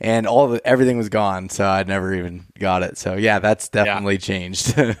line, and everything was gone. So I never even got it. So yeah, that's definitely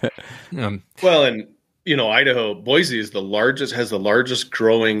changed. Well, and Idaho, Boise has the largest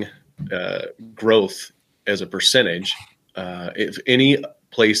growing growth as a percentage. If any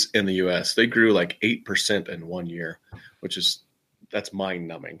place in the U.S., they grew like 8% in 1 year, that's mind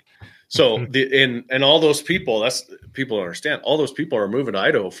numbing. So and all those people, people don't understand. All those people are moving to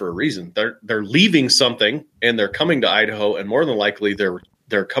Idaho for a reason. They're leaving something and they're coming to Idaho, and more than likely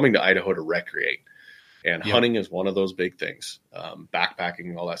they're coming to Idaho to recreate. And hunting is one of those big things. Backpacking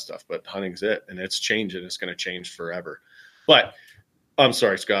and all that stuff, but hunting's it, and it's changing. It's going to change forever. But I'm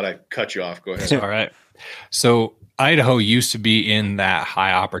sorry, Scott, I cut you off. Go ahead. All right. So Idaho used to be in that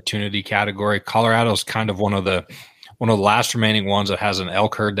high opportunity category. Colorado's kind of one of the last remaining ones that has an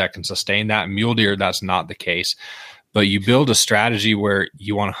elk herd that can sustain that. Mule deer, that's not the case. But you build a strategy where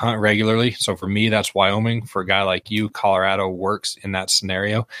you want to hunt regularly. So for me, that's Wyoming. For a guy like you, Colorado works in that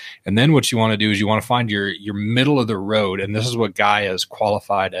scenario. And then what you want to do is you want to find your middle of the road. And this is what Guy has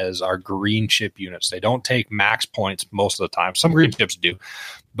qualified as our green chip units. They don't take max points most of the time. Some green chips do,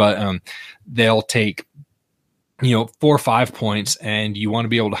 but they'll take 4 or 5 points, and you want to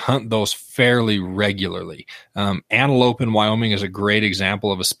be able to hunt those fairly regularly. Antelope in Wyoming is a great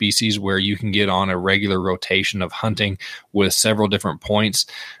example of a species where you can get on a regular rotation of hunting with several different points.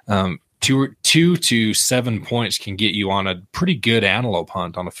 2 to 7 points can get you on a pretty good antelope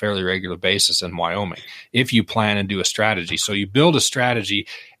hunt on a fairly regular basis in Wyoming if you plan and do a strategy. So you build a strategy,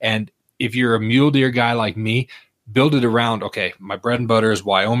 and if you're a mule deer guy like me, build it around, okay, my bread and butter is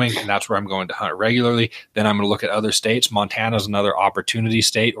Wyoming, and that's where I'm going to hunt regularly. Then I'm going to look at other states. Montana's another opportunity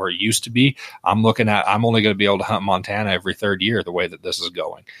state, or it used to be. I'm only going to be able to hunt Montana every 3rd year the way that this is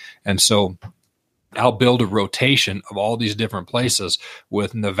going. And so I'll build a rotation of all these different places,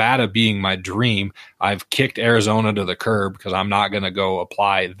 with Nevada being my dream. I've kicked Arizona to the curb because I'm not going to go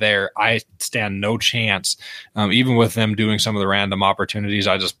apply there. I stand no chance. Even with them doing some of the random opportunities,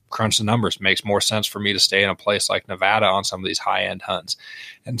 I just crunch the numbers. It makes more sense for me to stay in a place like Nevada on some of these high-end hunts.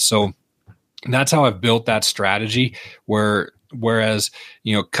 And so that's how I've built that strategy, where Whereas,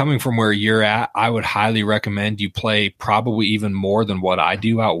 coming from where you're at, I would highly recommend you play probably even more than what I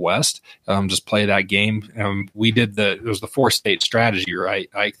do out west. Just play that game. It was the 4-state strategy, right?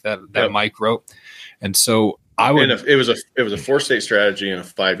 Ike, that Mike wrote. And so it was a 4-state strategy and a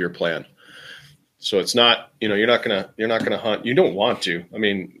 5-year plan. So it's not, you're not gonna hunt. You don't want to. I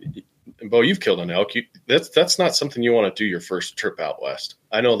mean, Beau, you've killed an elk. That's not something you want to do your first trip out west.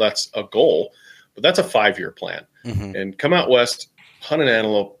 I know that's a goal, but that's a 5-year plan. Mm-hmm. And come out west, hunt an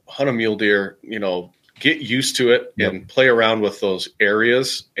antelope, hunt a mule deer, get used to it and play around with those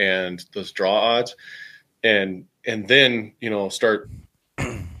areas and those draw odds. And then, start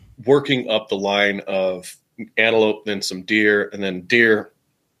working up the line of antelope, then some deer, and then deer,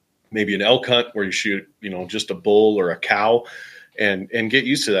 maybe an elk hunt where you shoot, just a bull or a cow and get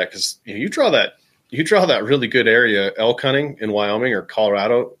used to that. Cause you draw that really good area elk hunting in Wyoming or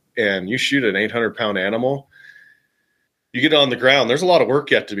Colorado, and you shoot an 800-pound animal, you get on the ground, there's a lot of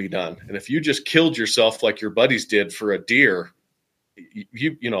work yet to be done. And if you just killed yourself like your buddies did for a deer, can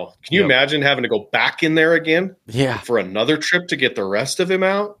you imagine having to go back in there again for another trip to get the rest of him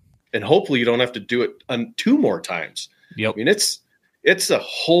out? And hopefully you don't have to do it 2 more times. Yep. I mean, it's a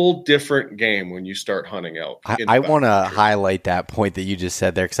whole different game when you start hunting elk. I want to highlight that point that you just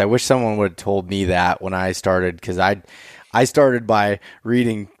said there, because I wish someone would have told me that when I started, because I started by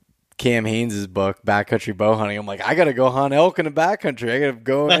reading Cam Haynes' book, Backcountry Bow Hunting. I'm like, I got to go hunt elk in the backcountry. I got to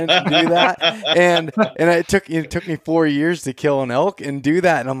go in and do that. And it took me 4 years to kill an elk and do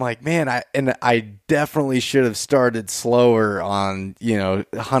that. And I'm like, man, I definitely should have started slower on,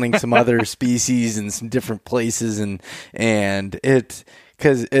 hunting some other species in some different places. And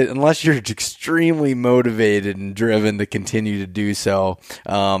because unless you're extremely motivated and driven to continue to do so,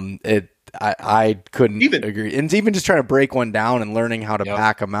 I couldn't agree. And even just trying to break one down and learning how to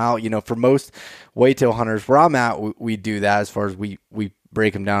pack them out. For most whitetail hunters where I'm at, we do that as far as we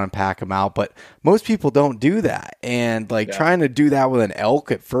break them down and pack them out. But most people don't do that. And trying to do that with an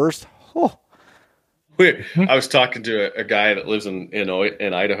elk at first. Oh. I was talking to a guy that lives in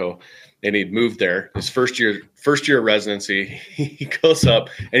Idaho, and he'd moved there. His first year of residency, he goes up,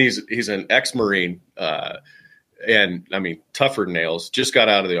 and he's an ex-Marine, and I mean, tougher than nails, just got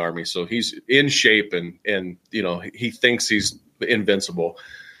out of the Army. So he's in shape and he thinks he's invincible.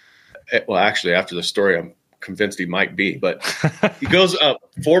 Well, actually, after the story, I'm convinced he might be, but he goes up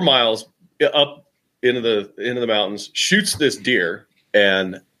 4 miles up into the mountains, shoots this deer.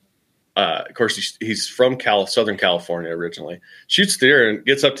 And, of course he's from Southern California originally, shoots the deer and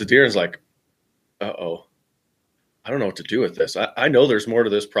gets up to deer and is like, uh-oh, I don't know what to do with this. I know there's more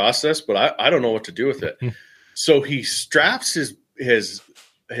to this process, but I don't know what to do with it. So he straps his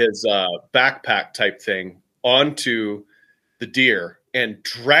backpack type thing onto the deer and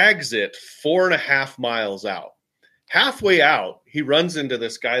drags it 4.5 miles out. Halfway out, he runs into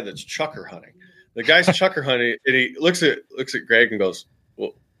this guy that's chucker hunting. The guy's chucker hunting, and he looks at Greg and goes,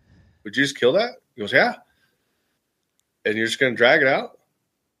 "Well, would you just kill that?" He goes, "Yeah." "And you're just going to drag it out?"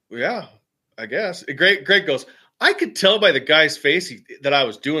 "Well, yeah, I guess." And Greg goes, "I could tell by the guy's face that I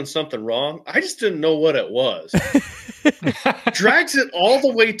was doing something wrong. I just didn't know what it was." Drags it all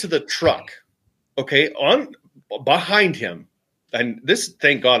the way to the truck, on behind him. And this,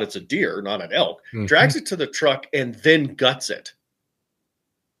 thank God, it's a deer, not an elk. Mm-hmm. Drags it to the truck and then guts it.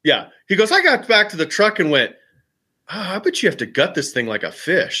 Yeah. He goes, "I got back to the truck and went, I bet you have to gut this thing like a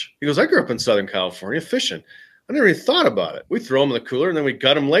fish." He goes, "I grew up in Southern California fishing. I never even thought about it. We throw them in the cooler and then we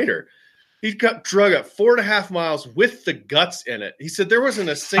gut them later." He got drug up 4.5 miles with the guts in it. He said there wasn't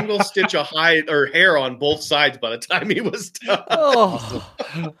a single stitch of hide or hair on both sides by the time he was done. Oh,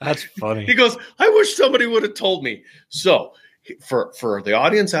 that's funny. He goes, "I wish somebody would have told me." So for the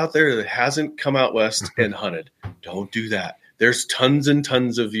audience out there that hasn't come out west and hunted, don't do that. There's tons and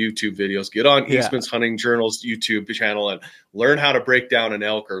tons of YouTube videos. Get on Eastman's Hunting Journal's YouTube channel and learn how to break down an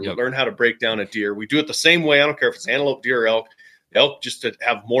elk or learn how to break down a deer. We do it the same way. I don't care if it's antelope, deer, or elk. Elk just to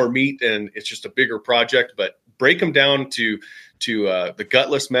have more meat, and it's just a bigger project. But break them down to the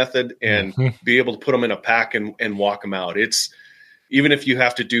gutless method and be able to put them in a pack and walk them out. It's even if you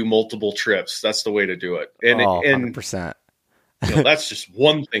have to do multiple trips, that's the way to do it. And 100%. That's just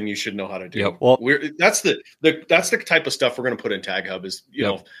one thing you should know how to do. Yep. Well, that's the type of stuff we're going to put in TagHub is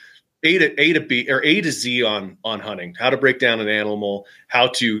know A to B or A to Z on hunting. How to break down an animal, how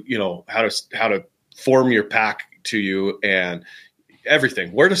to form your pack to you, and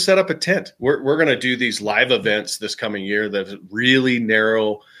everything. Where to set up a tent. We're going to do these live events this coming year that's really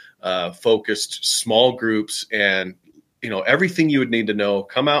narrow, focused, small groups, and everything you would need to know.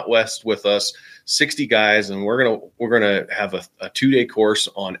 Come out west with us, 60 guys, and we're gonna have a 2-day course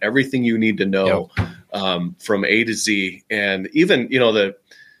on everything you need to know from A to Z. And even, I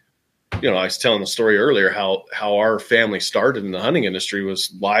was telling the story earlier how our family started in the hunting industry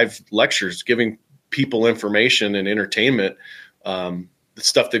was live lectures, giving people information and entertainment, the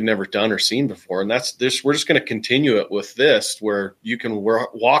stuff they've never done or seen before. And that's this. We're just going to continue it with this, where you can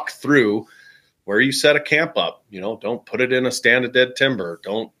walk through where you set a camp up. Don't put it in a stand of dead timber.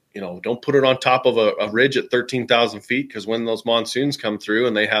 Don't put it on top of a ridge at 13,000 feet, because when those monsoons come through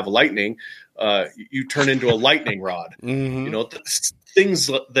and they have lightning, you turn into a lightning rod. Mm-hmm. Things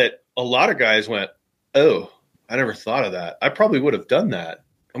that a lot of guys went, oh, I never thought of that. I probably would have done that.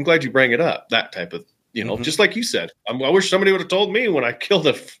 I'm glad you bring it up. That type of, mm-hmm. Just like you said. I wish somebody would have told me when I killed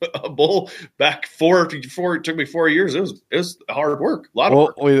a bull back it took me 4 years. It was hard work, a lot of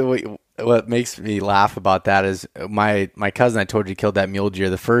work. Wait. What makes me laugh about that is my cousin, I told you, killed that mule deer.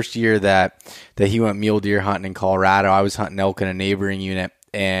 The first year that he went mule deer hunting in Colorado, I was hunting elk in a neighboring unit,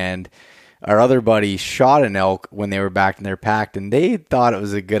 and our other buddy shot an elk when they were back in their pack, and they thought it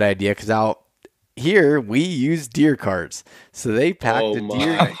was a good idea because out here we use deer carts. So they packed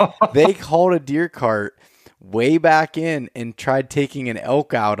they hauled a deer cart way back in and tried taking an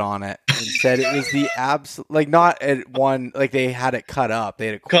elk out on it, and said it was the absolute, not at one, they had it cut up. They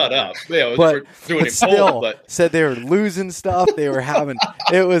had it cut up. Yeah, but still said they were losing stuff. They were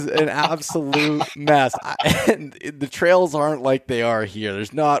it was an absolute mess. And the trails aren't like they are here.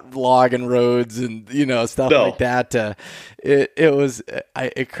 There's not logging roads and, stuff like that.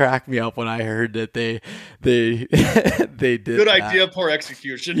 It cracked me up when I heard that they did good that. Idea, poor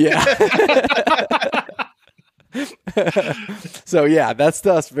execution. Yeah. So yeah, that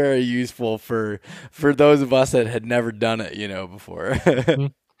stuff's very useful for those of us that had never done it, before. Oh,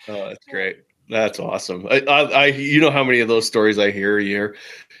 that's great. That's awesome. I how many of those stories I hear a year,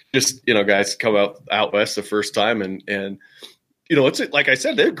 just, guys come out west the first time and it's like I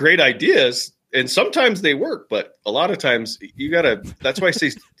said, they're great ideas and sometimes they work, but a lot of times that's why I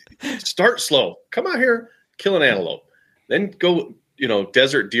say start slow. Come out here, kill an antelope, then go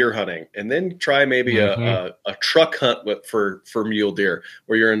desert deer hunting, and then try maybe a truck hunt for mule deer,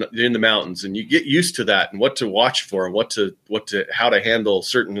 where you're in the mountains and you get used to that and what to watch for and how to handle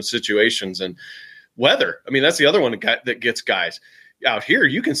certain situations and weather. I mean, that's the other one that gets guys out here.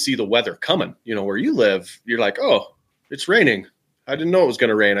 You can see the weather coming, where you live, you're like, oh, it's raining. I didn't know it was going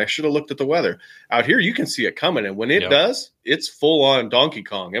to rain. I should have looked at the weather. Out here, you can see it coming. And when it does, it's full on Donkey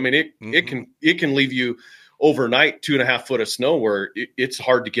Kong. I mean, it can leave you overnight 2.5 foot of snow where it's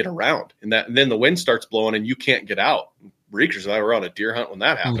hard to get around, and then the wind starts blowing and you can't get out. Reekers and I were on a deer hunt when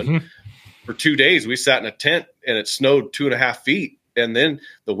that happened. Mm-hmm. For 2 days we sat in a tent and it snowed 2.5 feet, and then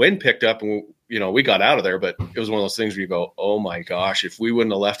the wind picked up and we got out of there. But it was one of those things where you go, oh my gosh, if we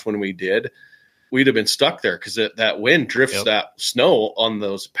wouldn't have left when we did, we'd have been stuck there, because that wind drifts that snow on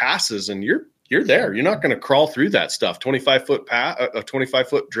those passes, and you're there. You're not going to crawl through that stuff. 25 foot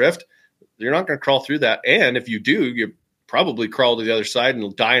drift. You're not going to crawl through that. And if you do, you probably crawl to the other side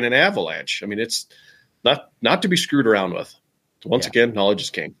and die in an avalanche. I mean, it's not to be screwed around with. Once again, knowledge is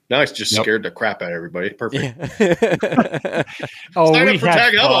king. Now it's just scared the crap out of everybody. Perfect. Yeah. Sign up for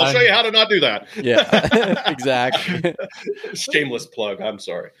TagHub. I'll show you how to not do that. Yeah, exactly. Shameless plug. I'm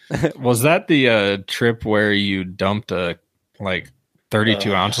sorry. Was that the trip where you dumped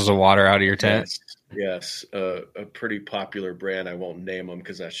 32 ounces of water out of your tent? Yes. A pretty popular brand. I won't name them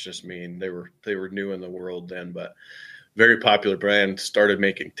because that's just mean. They were new in the world then, but very popular brand started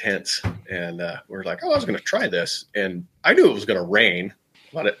making tents, and we're like, oh, I was going to try this, and I knew it was going to rain,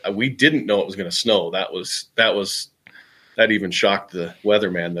 but we didn't know it was going to snow. That even shocked the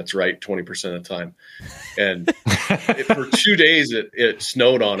weatherman. That's right, 20% of the time. And for 2 days, it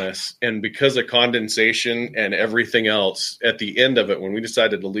snowed on us. And because of condensation and everything else, at the end of it, when we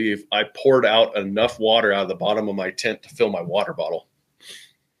decided to leave, I poured out enough water out of the bottom of my tent to fill my water bottle.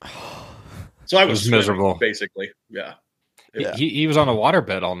 So I was miserable, basically. Yeah. He was on a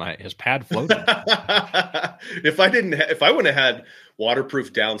waterbed all night. His pad floated. If I wouldn't have had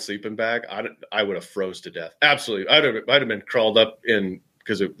waterproof down sleeping bag, I would have froze to death. Absolutely. I'd have been crawled up in,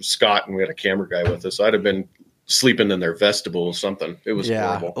 because it was Scott and we had a camera guy with us. I'd have been sleeping in their vestibule or something. It was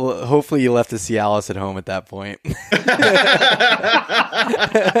horrible. Well, hopefully you left the Cialis at home at that point.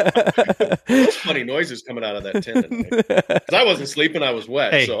 Those funny noises coming out of that tent. Because I wasn't sleeping, I was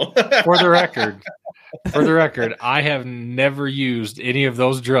wet. Hey, so for the record, I have never used any of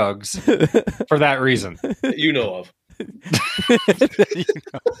those drugs for that reason. You know of.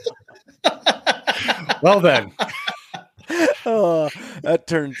 Well then. Oh, that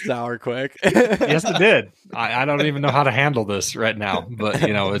turned sour quick. Yes, it did. I don't even know how to handle this right now, but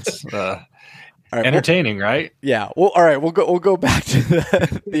it's right, entertaining, right? Yeah. Well, all right. We'll go back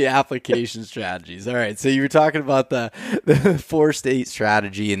to the application strategies. All right. So you were talking about the 4-state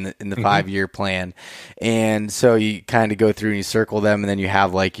strategy in the 5-year plan, and so you kind of go through and you circle them, and then you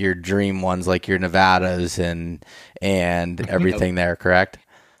have like your dream ones, like your Nevadas and everything there. Correct?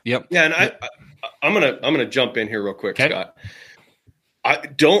 Yep. Yeah, and I'm gonna jump in here real quick, Okay. Scott.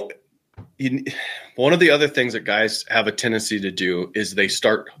 One of the other things that guys have a tendency to do is they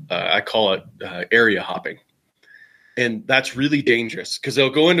start, I call it area hopping. And that's really dangerous because they'll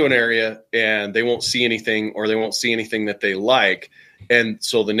go into an area and they won't see anything, or they won't see anything that they like. And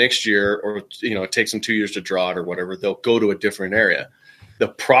so the next year, or, it takes them 2 years to draw it or whatever, they'll go to a different area. The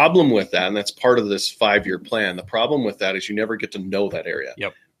problem with that, and that's part of this 5-year plan, the problem with that is you never get to know that area.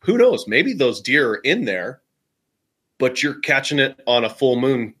 Yep. Who knows? Maybe those deer are in there, but you're catching it on a full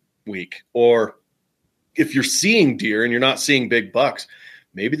moon week. Or if you're seeing deer and you're not seeing big bucks,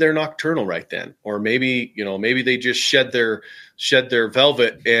 maybe they're nocturnal right then. Or maybe they just shed their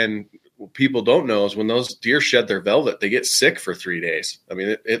velvet. And what people don't know is when those deer shed their velvet, they get sick for 3 days. I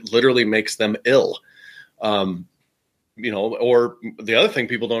mean, it literally makes them ill. Or the other thing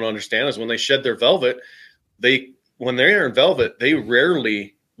people don't understand is when they shed their velvet, when they're in velvet, they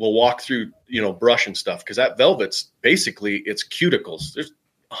rarely will walk through, brush and stuff, because that velvet's basically it's cuticles. There's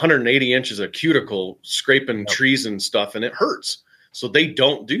 180 inches of cuticle scraping trees and stuff, and it hurts. So they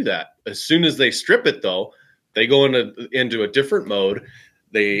don't do that. As soon as they strip it, though, they go into a different mode.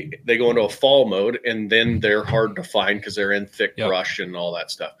 They go into a fall mode, and then they're hard to find because they're in thick brush and all that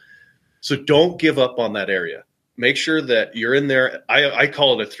stuff. So don't give up on that area. Make sure that you're in there. I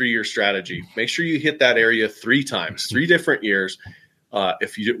call it a 3-year strategy. Make sure you hit that area 3 times, 3 different years.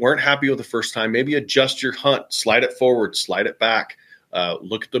 If you weren't happy with the first time, maybe adjust your hunt, slide it forward, slide it back,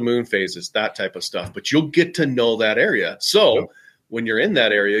 look at the moon phases, that type of stuff. But you'll get to know that area. So when you're in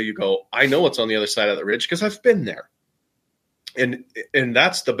that area, you go, I know what's on the other side of the ridge because I've been there. And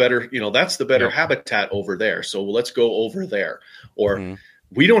that's the better, habitat over there. So let's go over there. Or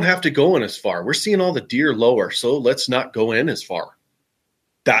we don't have to go in as far. We're seeing all the deer lower, so let's not go in as far.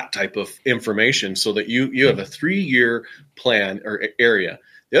 That type of information, so that you have a 3-year plan or area.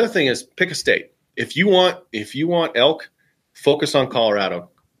 The other thing is pick a state. If you want elk, focus on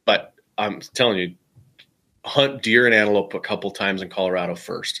Colorado. But I'm telling you, hunt deer and antelope a couple times in Colorado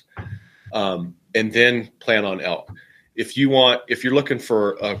first, and then plan on elk. If you're looking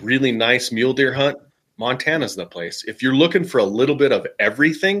for a really nice mule deer hunt, Montana's the place. If you're looking for a little bit of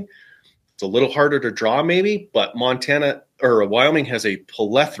everything, it's a little harder to draw maybe, but Montana or Wyoming has a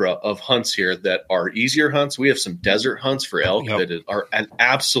plethora of hunts here that are easier hunts. We have some desert hunts for elk that are an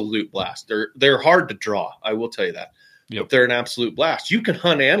absolute blast. They're hard to draw, I will tell you that. But they're an absolute blast. You can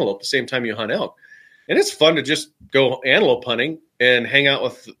hunt antelope the same time you hunt elk. And it's fun to just go antelope hunting and hang out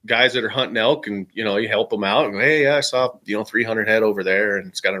with guys that are hunting elk, and you help them out and go, hey, I saw 300 head over there and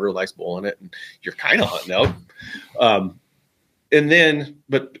it's got a real nice bull in it, and you're kind of hunting elk.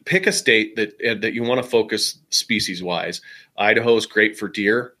 But pick a state that you want to focus species wise. Idaho is great for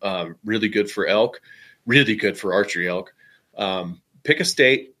deer, really good for elk, really good for archery elk. Pick a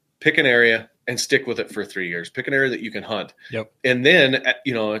state, pick an area, and stick with it for 3 years. Pick an area that you can hunt. And then,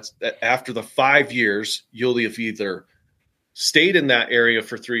 it's after the 5 years, you'll have either stayed in that area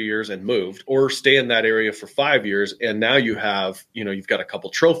for 3 years and moved, or stay in that area for 5 years. And now you have, you've got a couple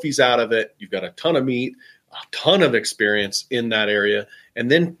trophies out of it. You've got a ton of meat, a ton of experience in that area,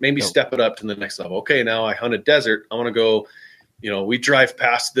 and then maybe step it up to the next level. Okay, now I hunt a desert. I want to go, we drive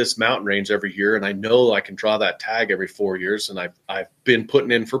past this mountain range every year, and I know I can draw that tag every 4 years, and I've been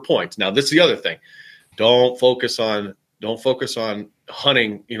putting in for points. Now, this is the other thing. Don't focus on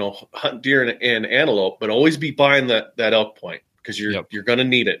hunting, hunt deer and antelope, but always be buying that elk point, because you're going to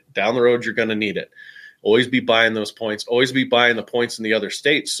need it. Down the road, you're going to need it. Always be buying those points. Always be buying the points in the other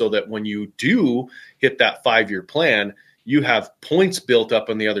states, so that when you do hit that 5-year plan, you have points built up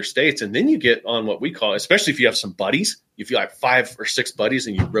in the other states. And then you get on what we call, especially if you have some buddies, if you have 5 or 6 buddies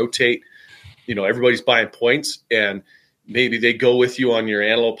and you rotate, everybody's buying points, and maybe they go with you on your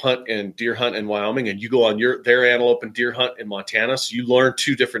antelope hunt and deer hunt in Wyoming, and you go on their antelope and deer hunt in Montana. So you learn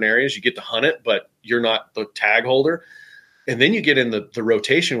 2 different areas. You get to hunt it, but you're not the tag holder. And then you get in the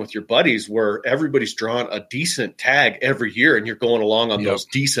rotation with your buddies, where everybody's drawn a decent tag every year, and you're going along on those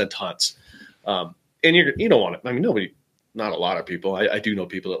decent hunts. And you don't want it. I mean, not a lot of people. I do know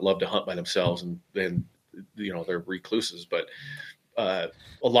people that love to hunt by themselves, and then, they're recluses, but a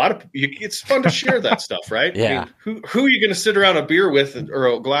lot of it's fun to share that stuff, right? Yeah. I mean, who are you going to sit around a beer with, or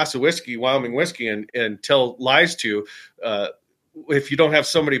a glass of whiskey, Wyoming whiskey, and tell lies to, if you don't have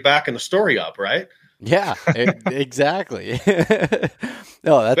somebody backing the story up, right? Yeah, exactly.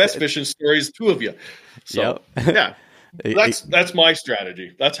 No, that's Best fishing stories, two of you. So yep. yeah, that's my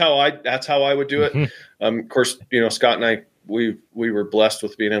strategy. That's how I would do it. Of course, Scott and I, we were blessed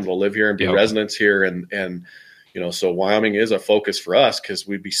with being able to live here and be residents here, and so Wyoming is a focus for us because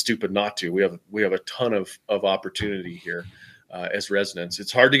we'd be stupid not to. We have a ton of opportunity here as residents.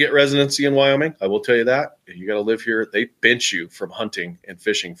 It's hard to get residency in Wyoming. I will tell you that. You got to live here. They bench you from hunting and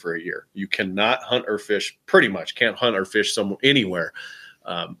fishing for a year. You cannot hunt or fish. Pretty much can't hunt or fish anywhere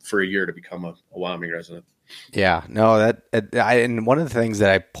for a year to become a Wyoming resident. Yeah, no, and one of the things that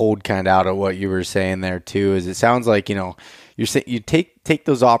I pulled kind of out of what you were saying there too is it sounds like you're saying you take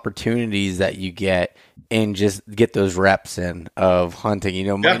those opportunities that you get and just get those reps in of hunting.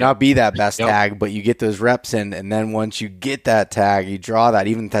 Might not be that best tag, but you get those reps in, and then once you get that tag, you draw that,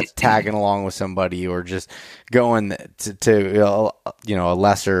 even if that's tagging along with somebody or just going to a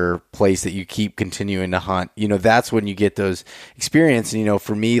lesser place that you keep continuing to hunt. That's when you get those experience. And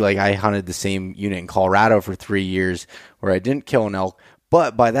for me, like I hunted the same unit in Colorado for 3 years where I didn't kill an elk.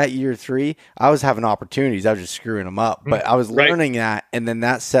 But by that year 3, I was having opportunities. I was just screwing them up. But I was learning that, and then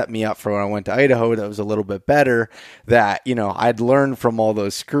that set me up for when I went to Idaho. That was a little bit better. That I'd learned from all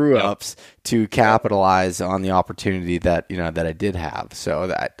those screw ups to capitalize on the opportunity that that I did have. So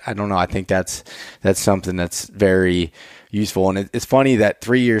that I don't know. I think that's something that's very useful. And it's funny that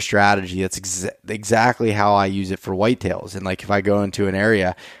 3-year strategy. That's exactly how I use it for whitetails. And like if I go into an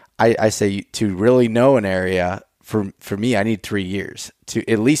area, I say to really know an area. For me, I need 3 years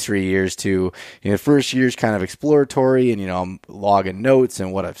at least 3 years to, the first year's kind of exploratory and, I'm logging notes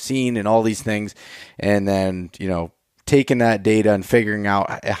and what I've seen and all these things. And then, taking that data and figuring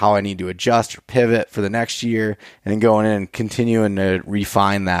out how I need to adjust or pivot for the next year and then going in and continuing to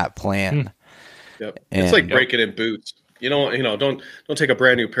refine that plan. Yep. It's like breaking in boots. Don't take a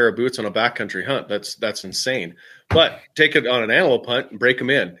brand new pair of boots on a backcountry hunt. That's insane. But take it on an antelope hunt and break them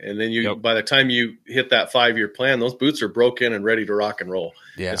in, and then by the time you hit that 5-year plan, those boots are broken and ready to rock and roll.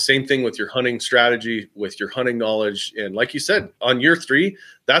 Yeah. The same thing with your hunting strategy, with your hunting knowledge, and like you said, on year 3,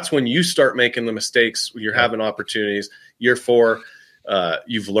 that's when you start making the mistakes. When you're having opportunities. Year 4,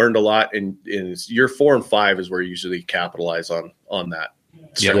 you've learned a lot, and year 4 and 5 is where you usually capitalize on that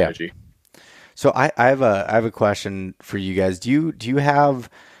strategy. Yeah. So I have a question for you guys. Do you have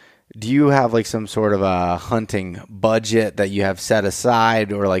like some sort of a hunting budget that you have set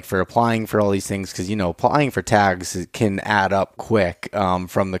aside, or like for applying for all these things? Because applying for tags can add up quick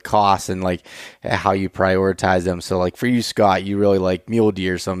from the cost and like how you prioritize them. So like for you, Scott, you really like mule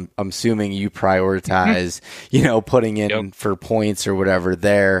deer, so I'm assuming you prioritize putting in for points or whatever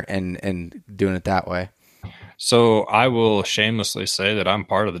there and doing it that way. So I will shamelessly say that I'm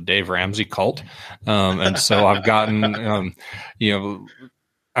part of the Dave Ramsey cult. And so I've gotten,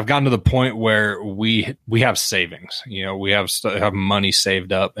 I've gotten to the point where we have savings, we have money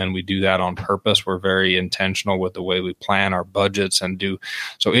saved up, and we do that on purpose. We're very intentional with the way we plan our budgets and do.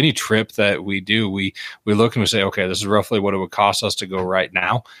 So any trip that we do, we look and we say, okay, this is roughly what it would cost us to go right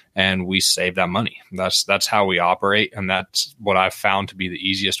now. And we save that money. That's how we operate. And that's what I've found to be the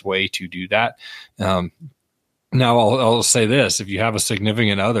easiest way to do that. Now I'll say this: if you have a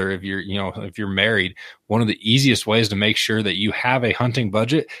significant other, if you're married, one of the easiest ways to make sure that you have a hunting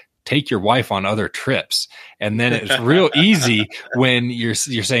budget, take your wife on other trips. And then it's real easy when you're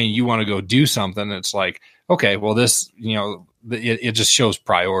saying you want to go do something. It's like, okay, well, this, it just shows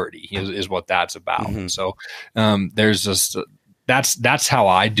priority is what that's about. Mm-hmm. So there's just that's how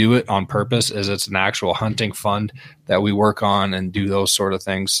I do it on purpose. Is it's an actual hunting fund that we work on and do those sort of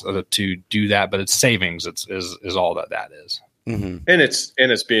things to do that. But it's savings. Is all that is. Mm-hmm. And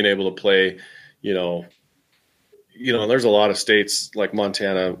it's being able to play, there's a lot of states like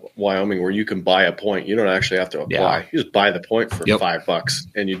Montana, Wyoming, where you can buy a point. You don't actually have to apply. Yeah. You just buy the point for $5,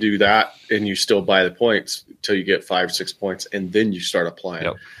 and you do that, and you still buy the points until you get 5-6 points, and then you start applying.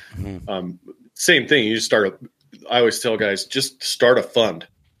 Yep. Mm-hmm. Same thing. You just start. I always tell guys, just start a fund.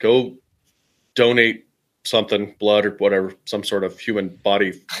 Go donate something, blood or whatever, some sort of human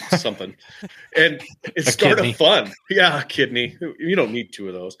body something, and start a fund. Yeah, a kidney. You don't need 2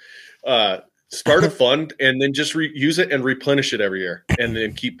 of those. Start a fund and then just use it and replenish it every year, and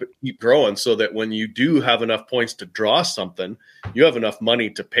then keep growing, so that when you do have enough points to draw something, you have enough money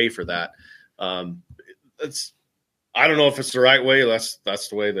to pay for that. I don't know if it's the right way. That's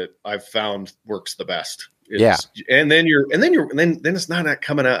the way that I've found works the best. And then it's not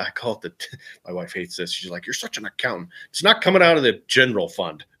coming out. I call it my wife hates this. She's like, you're such an accountant. It's not coming out of the general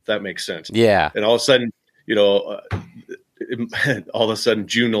fund, if that makes sense. Yeah. And all of a sudden,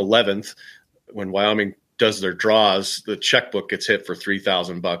 June 11th, when Wyoming does their draws, the checkbook gets hit for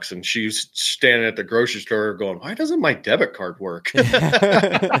 $3,000, and she's standing at the grocery store going, "Why doesn't my debit card work?"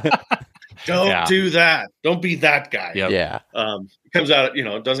 Don't do that. Don't be that guy. Yep. Yeah. It comes out,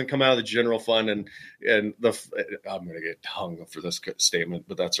 it doesn't come out of the general fund, and I'm going to get hung for this statement,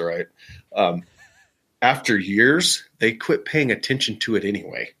 but that's all right. After years, they quit paying attention to it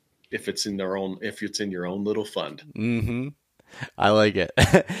anyway. If it's in your own little fund. Mm-hmm. I like it.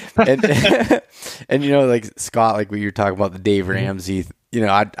 and like Scott, like when you're talking about the Dave Ramsey,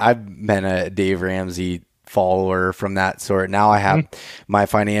 I've been a Dave Ramsey follower from that sort. Now I have my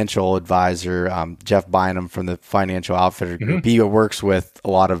financial advisor, Jeff Bynum from the Financial Outfitter Group. He works with a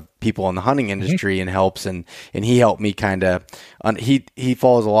lot of people in the hunting industry and helps, and he helped me kind of, he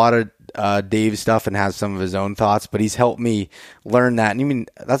follows a lot of Dave's stuff and has some of his own thoughts, but he's helped me learn that. And even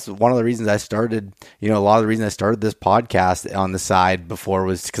that's one of the reasons I started, a lot of the reason I started this podcast on the side before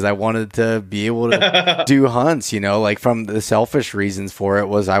was because I wanted to be able to do hunts, like from the selfish reasons for it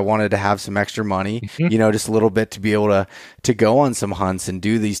was I wanted to have some extra money, just a little bit to be able to go on some hunts and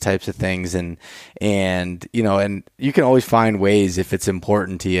do these types of things. And you can always find ways if it's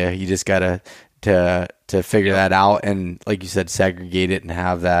important to you. You just gotta to figure that out, and like you said, segregate it and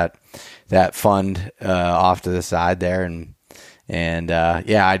have that fund off to the side there.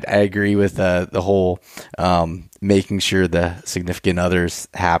 I agree with the whole making sure the significant other's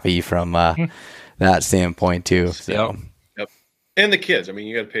happy from that standpoint too. So. Yep. And the kids. I mean,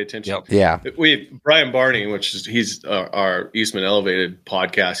 you got to pay attention. Yep. Yeah. We have Brian Barney, he's our Eastman Elevated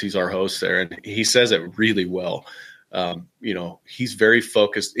podcast. He's our host there, and he says it really well. He's very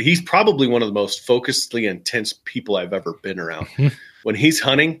focused. He's probably one of the most focusedly intense people I've ever been around. When he's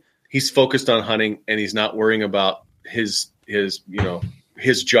hunting, he's focused on hunting, and he's not worrying about his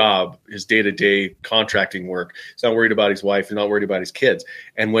job, his day-to-day contracting work. He's not worried about his wife. He's not worried about his kids.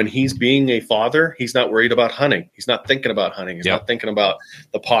 And when he's being a father, he's not worried about hunting. He's not thinking about hunting. He's not thinking about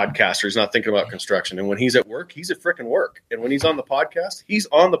the podcast, or he's not thinking about construction. And when he's at work, he's at frickin' work. And when he's on the podcast, he's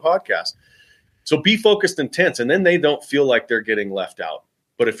on the podcast. So be focused, intense, and then they don't feel like they're getting left out.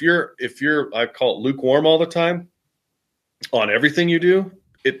 But if you're, I call it lukewarm all the time on everything you do,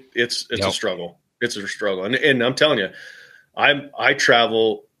 it's a struggle. It's a struggle. And I'm telling you, I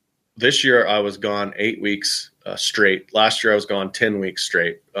travel. This year I was gone 8 weeks straight. Last year I was gone 10 weeks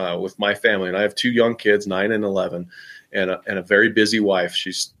straight with my family. And I have 2 young kids, 9 and 11, and a very busy wife.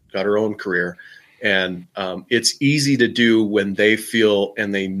 She's got her own career. And it's easy to do when they feel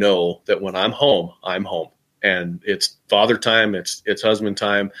and they know that when I'm home, and it's father time, it's husband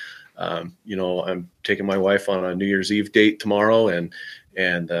time. I'm taking my wife on a New Year's Eve date tomorrow, and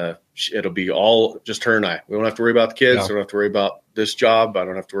it'll be all just her and I. We don't have to worry about the kids. We don't have to worry about this job. I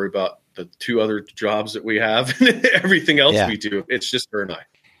don't have to worry about the 2 other jobs that we have and everything else we do. It's just her and I.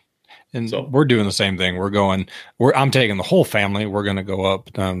 And so we're doing the same thing. I'm taking the whole family. We're going to go up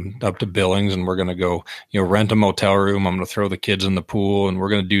to Billings, and we're going to go, rent a motel room. I'm going to throw the kids in the pool, and we're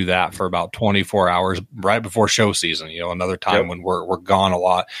going to do that for about 24 hours right before show season. Another time when we're gone a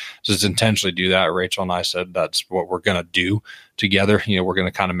lot. Just intentionally do that. Rachel and I said that's what we're going to do together. We're going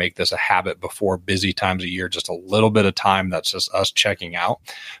to kind of make this a habit before busy times of year, just a little bit of time that's just us checking out.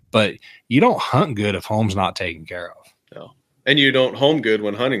 But you don't hunt good if home's not taken care of. No. And you don't home good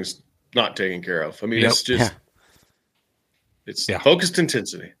when hunting's not taken care of. I mean, it's just, it's focused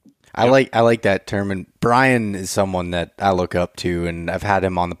intensity. I like that term. And Brian is someone that I look up to, and I've had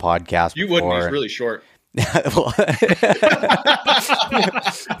him on the podcast. You wouldn't, he's really short.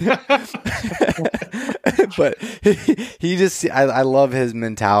 But he just, I love his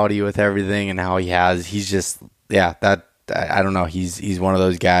mentality with everything and how he's just, that, I don't know. He's one of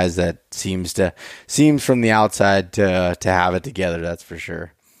those guys that seems from the outside to have it together. That's for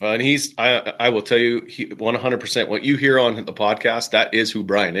sure. And I will tell you, 100% what you hear on the podcast, that is who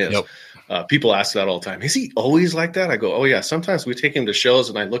Brian is. Yep. People ask that all the time. Is he always like that? I go, oh yeah. Sometimes we take him to shows,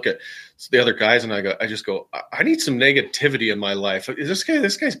 and I look at the other guys, and I just go, I need some negativity in my life. This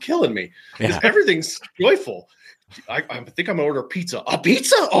guy's killing me. Everything's joyful. I think I'm gonna order pizza. A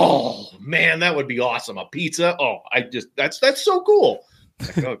pizza? Oh man, that would be awesome. A pizza? Oh, that's so cool.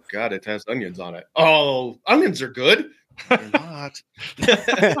 Like, oh God, it has onions on it. Oh, onions are good. They're not.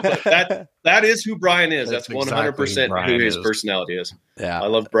 But that is who Brian is. That's 100% who his personality is. Yeah, I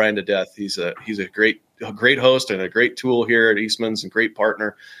love Brian to death. He's a great host and a great tool here at Eastman's, and great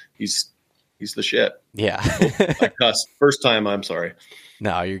partner. He's the shit. Yeah. I cussed first time. I'm sorry.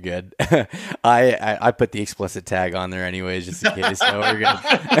 No, you're good. I put the explicit tag on there anyways, just in case. So we're good.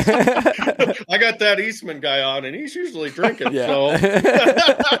 I got that Eastman guy on, and he's usually drinking. So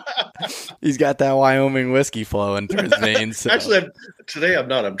he's got that Wyoming whiskey flowing through his veins. So. Actually, today I'm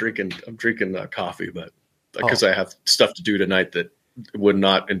not. I'm drinking coffee, but because I have stuff to do tonight that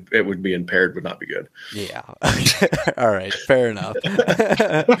it would be impaired, would not be good. Yeah. All right. Fair enough.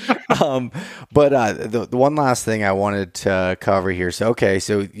 But the one last thing I wanted to cover here. So, okay.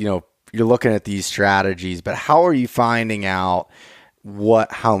 So, you're looking at these strategies, but how are you finding out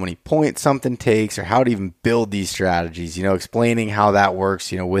how many points something takes, or how to even build these strategies, explaining how that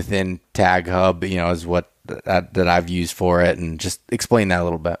works, within TagHub, is what that I've used for it, and just explain that a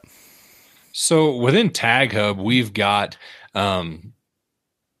little bit. So within TagHub, we've got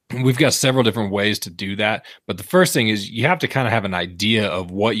several different ways to do that. But the first thing is you have to kind of have an idea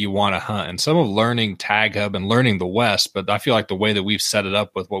of what you want to hunt. And some of learning TagHub and learning the West, but I feel like the way that we've set it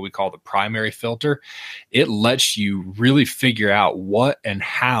up with what we call the primary filter, it lets you really figure out what and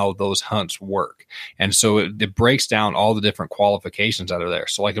how those hunts work. And so it breaks down all the different qualifications that are there.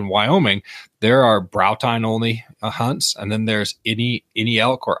 So like in Wyoming, there are brow tine only hunts, and then there's any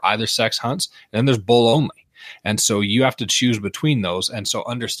elk or either sex hunts, and then there's bull only. And so you have to choose between those. And so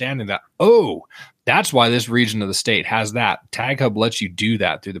understanding that, that's why this region of the state has that. TagHub lets you do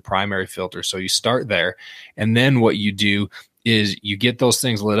that through the primary filter. So you start there. And then what you do is you get those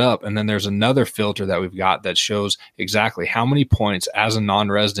things lit up. And then there's another filter that we've got that shows exactly how many points as a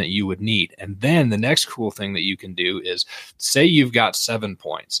non-resident you would need. And then the next cool thing that you can do is, say you've got 7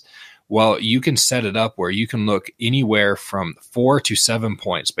 points. Well, you can set it up where you can look anywhere from 4 to 7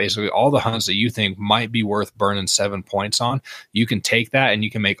 points. Basically, all the hunts that you think might be worth burning 7 points on, you can take that and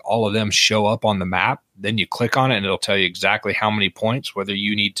you can make all of them show up on the map. Then you click on it and it'll tell you exactly how many points, whether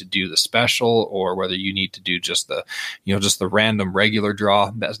you need to do the special or whether you need to do just the random regular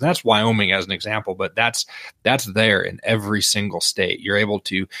draw. That's Wyoming as an example, but that's there in every single state. You're able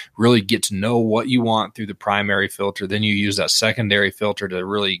to really get to know what you want through the primary filter. Then you use that secondary filter to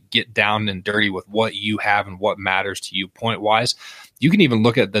really get down and dirty with what you have and what matters to you point wise. You can even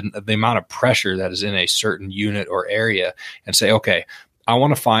look at the amount of pressure that is in a certain unit or area and say, okay, I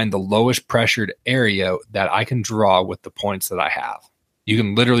want to find the lowest pressured area that I can draw with the points that I have. You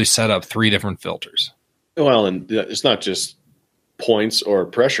can literally set up 3 different filters. Well, and it's not just points or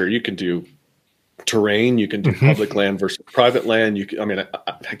pressure. You can do terrain. You can do public land versus private land.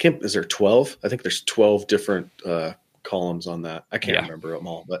 I can't, is there 12? I think there's 12 different columns on that. I can't remember them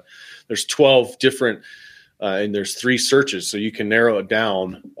all, but there's 12 different and there's 3 searches. So you can narrow it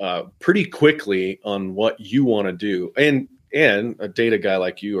down pretty quickly on what you want to do. And a data guy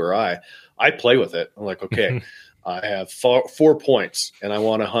like you or I play with it. I'm like, okay, I have 4 points and I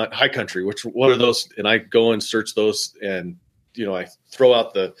want to hunt high country. What are those? And I go and search those, and I throw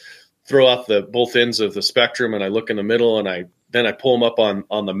out the both ends of the spectrum, and I look in the middle, and I pull them up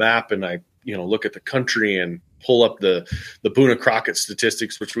on the map, and I look at the country and pull up the Boone and Crockett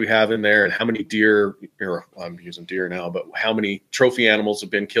statistics, which we have in there, and how many deer, or I'm using deer now, but how many trophy animals have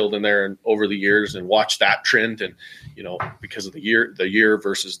been killed in there and over the years, and watch that trend. And, because of the year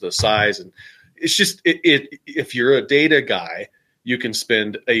versus the size. And it's just, if you're a data guy, you can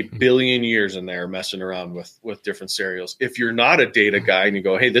spend a billion years in there messing around with different serials. If you're not a data guy and you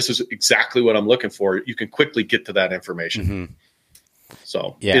go, hey, this is exactly what I'm looking for, you can quickly get to that information. Mm-hmm.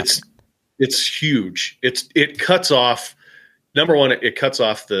 So it's huge. It cuts off, number one, it cuts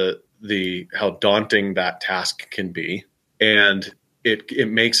off the how daunting that task can be. And it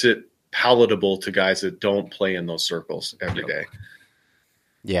makes it palatable to guys that don't play in those circles every day.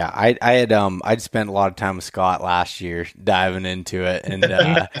 Yeah, I'd spent a lot of time with Scott last year diving into it, and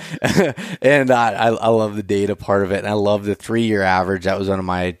and I love the data part of it, and I love the 3-year average. That was one of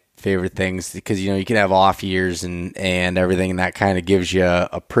my favorite things, because you can have off years and everything, and that kind of gives you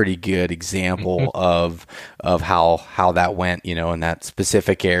a pretty good example of how that went, in that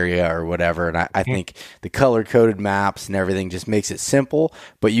specific area or whatever. And I think the color coded maps and everything just makes it simple,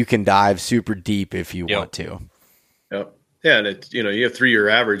 but you can dive super deep if you want to. Yep. Yeah, and it's you have 3-year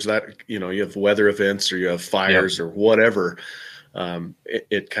average that you have weather events or you have fires or whatever.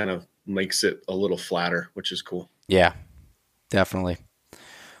 It kind of makes it a little flatter, which is cool. Yeah, definitely.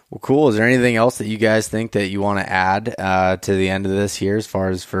 Well, cool. Is there anything else that you guys think that you want to add to the end of this here, as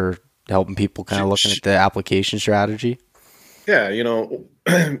far as for helping people kind of looking at the application strategy? Yeah,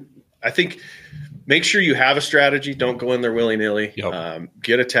 I think make sure you have a strategy. Don't go in there willy-nilly. Yep.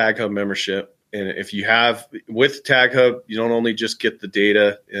 Get a TagHub membership. And if you have with TagHub, you don't only just get the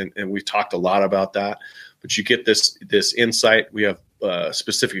data, and we've talked a lot about that, but you get this insight. We have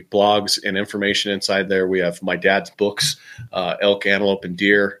specific blogs and information inside there. We have my dad's books, elk, antelope, and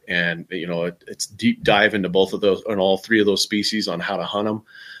deer, and it's deep dive into both of those and all 3 of those species on how to hunt them.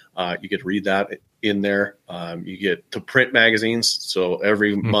 You get to read that in there. You get to print magazines, so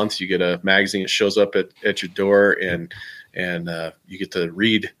every month you get a magazine that shows up at your door, and you get to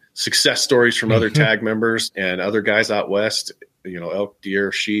read success stories from other tag members and other guys out west, elk,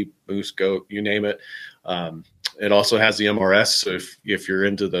 deer, sheep, moose, goat, you name it. It also has the MRS. So if you're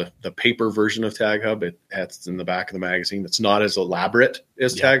into the paper version of TagHub, it's in the back of the magazine. It's not as elaborate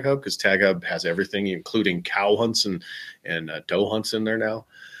as TagHub, because TagHub has everything, including cow hunts and doe hunts in there now.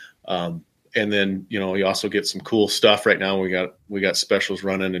 And then, you also get some cool stuff right now. We got specials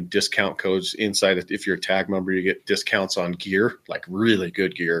running and discount codes inside it. If you're a tag member, you get discounts on gear, like really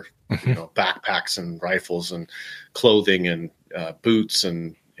good gear, backpacks and rifles and clothing and boots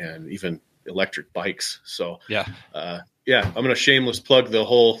and even electric bikes. So I'm going to shameless plug the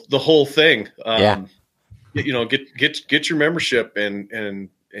whole thing. Get your membership and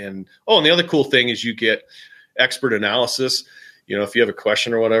the other cool thing is you get expert analysis. If you have a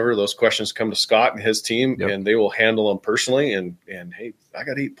question or whatever, those questions come to Scott and his team, and they will handle them personally. And hey, I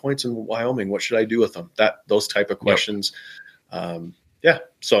got 8 points in Wyoming. What should I do with them? Those type of questions.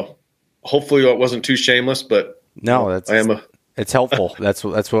 So hopefully it wasn't too shameless, but no, it's helpful. That's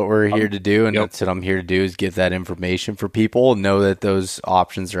what we're here to do, and that's what I'm here to do, is give that information for people and know that those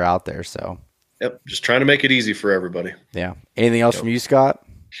options are out there. So, just trying to make it easy for everybody. Yeah. Anything else from you, Scott?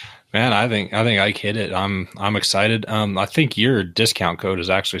 Man, I think Ike hit it. I'm excited. I think your discount code is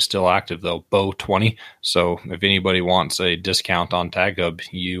actually still active though, BEAU20. So if anybody wants a discount on TagHub,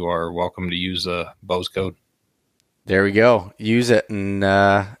 you are welcome to use Beau's code. There we go. Use it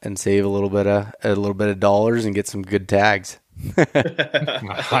and save a little bit of dollars and get some good tags.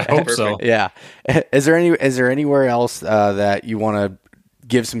 I hope so. Yeah. Is there anywhere else that you want to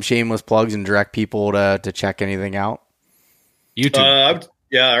give some shameless plugs and direct people to check anything out? YouTube.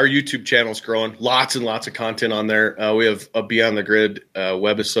 Our YouTube channel is growing. Lots and lots of content on there. We have a Beyond the Grid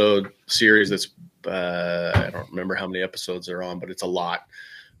webisode series that's I don't remember how many episodes they're on, but it's a lot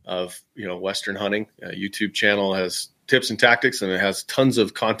of Western hunting. YouTube channel has tips and tactics, and it has tons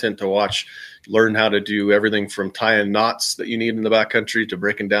of content to watch. Learn how to do everything from tying knots that you need in the backcountry to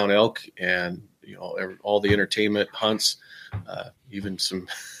breaking down elk, and all the entertainment hunts, even some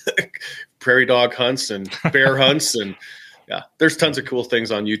prairie dog hunts and bear hunts, and there's tons of cool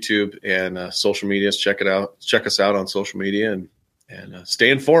things on YouTube and social medias. Check it out. Check us out on social media and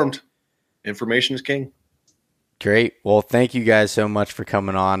stay informed. Information is king. Great. Well, thank you guys so much for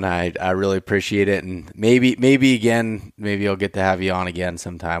coming on. I really appreciate it. And maybe I'll get to have you on again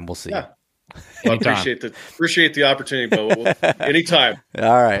sometime. We'll see. Yeah. Well, appreciate the opportunity, Beau. Anytime.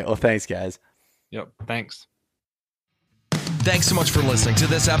 All right. Well, thanks, guys. Yep. Thanks. Thanks so much for listening to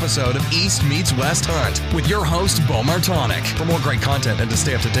this episode of East Meets West Hunt with your host, Beau Martonik. For more great content and to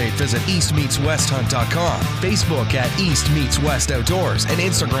stay up to date, visit eastmeetswesthunt.com, Facebook at East Meets West Outdoors, and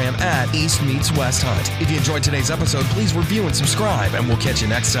Instagram at East Meets West Hunt. If you enjoyed today's episode, please review and subscribe, and we'll catch you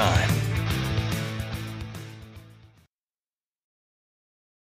next time.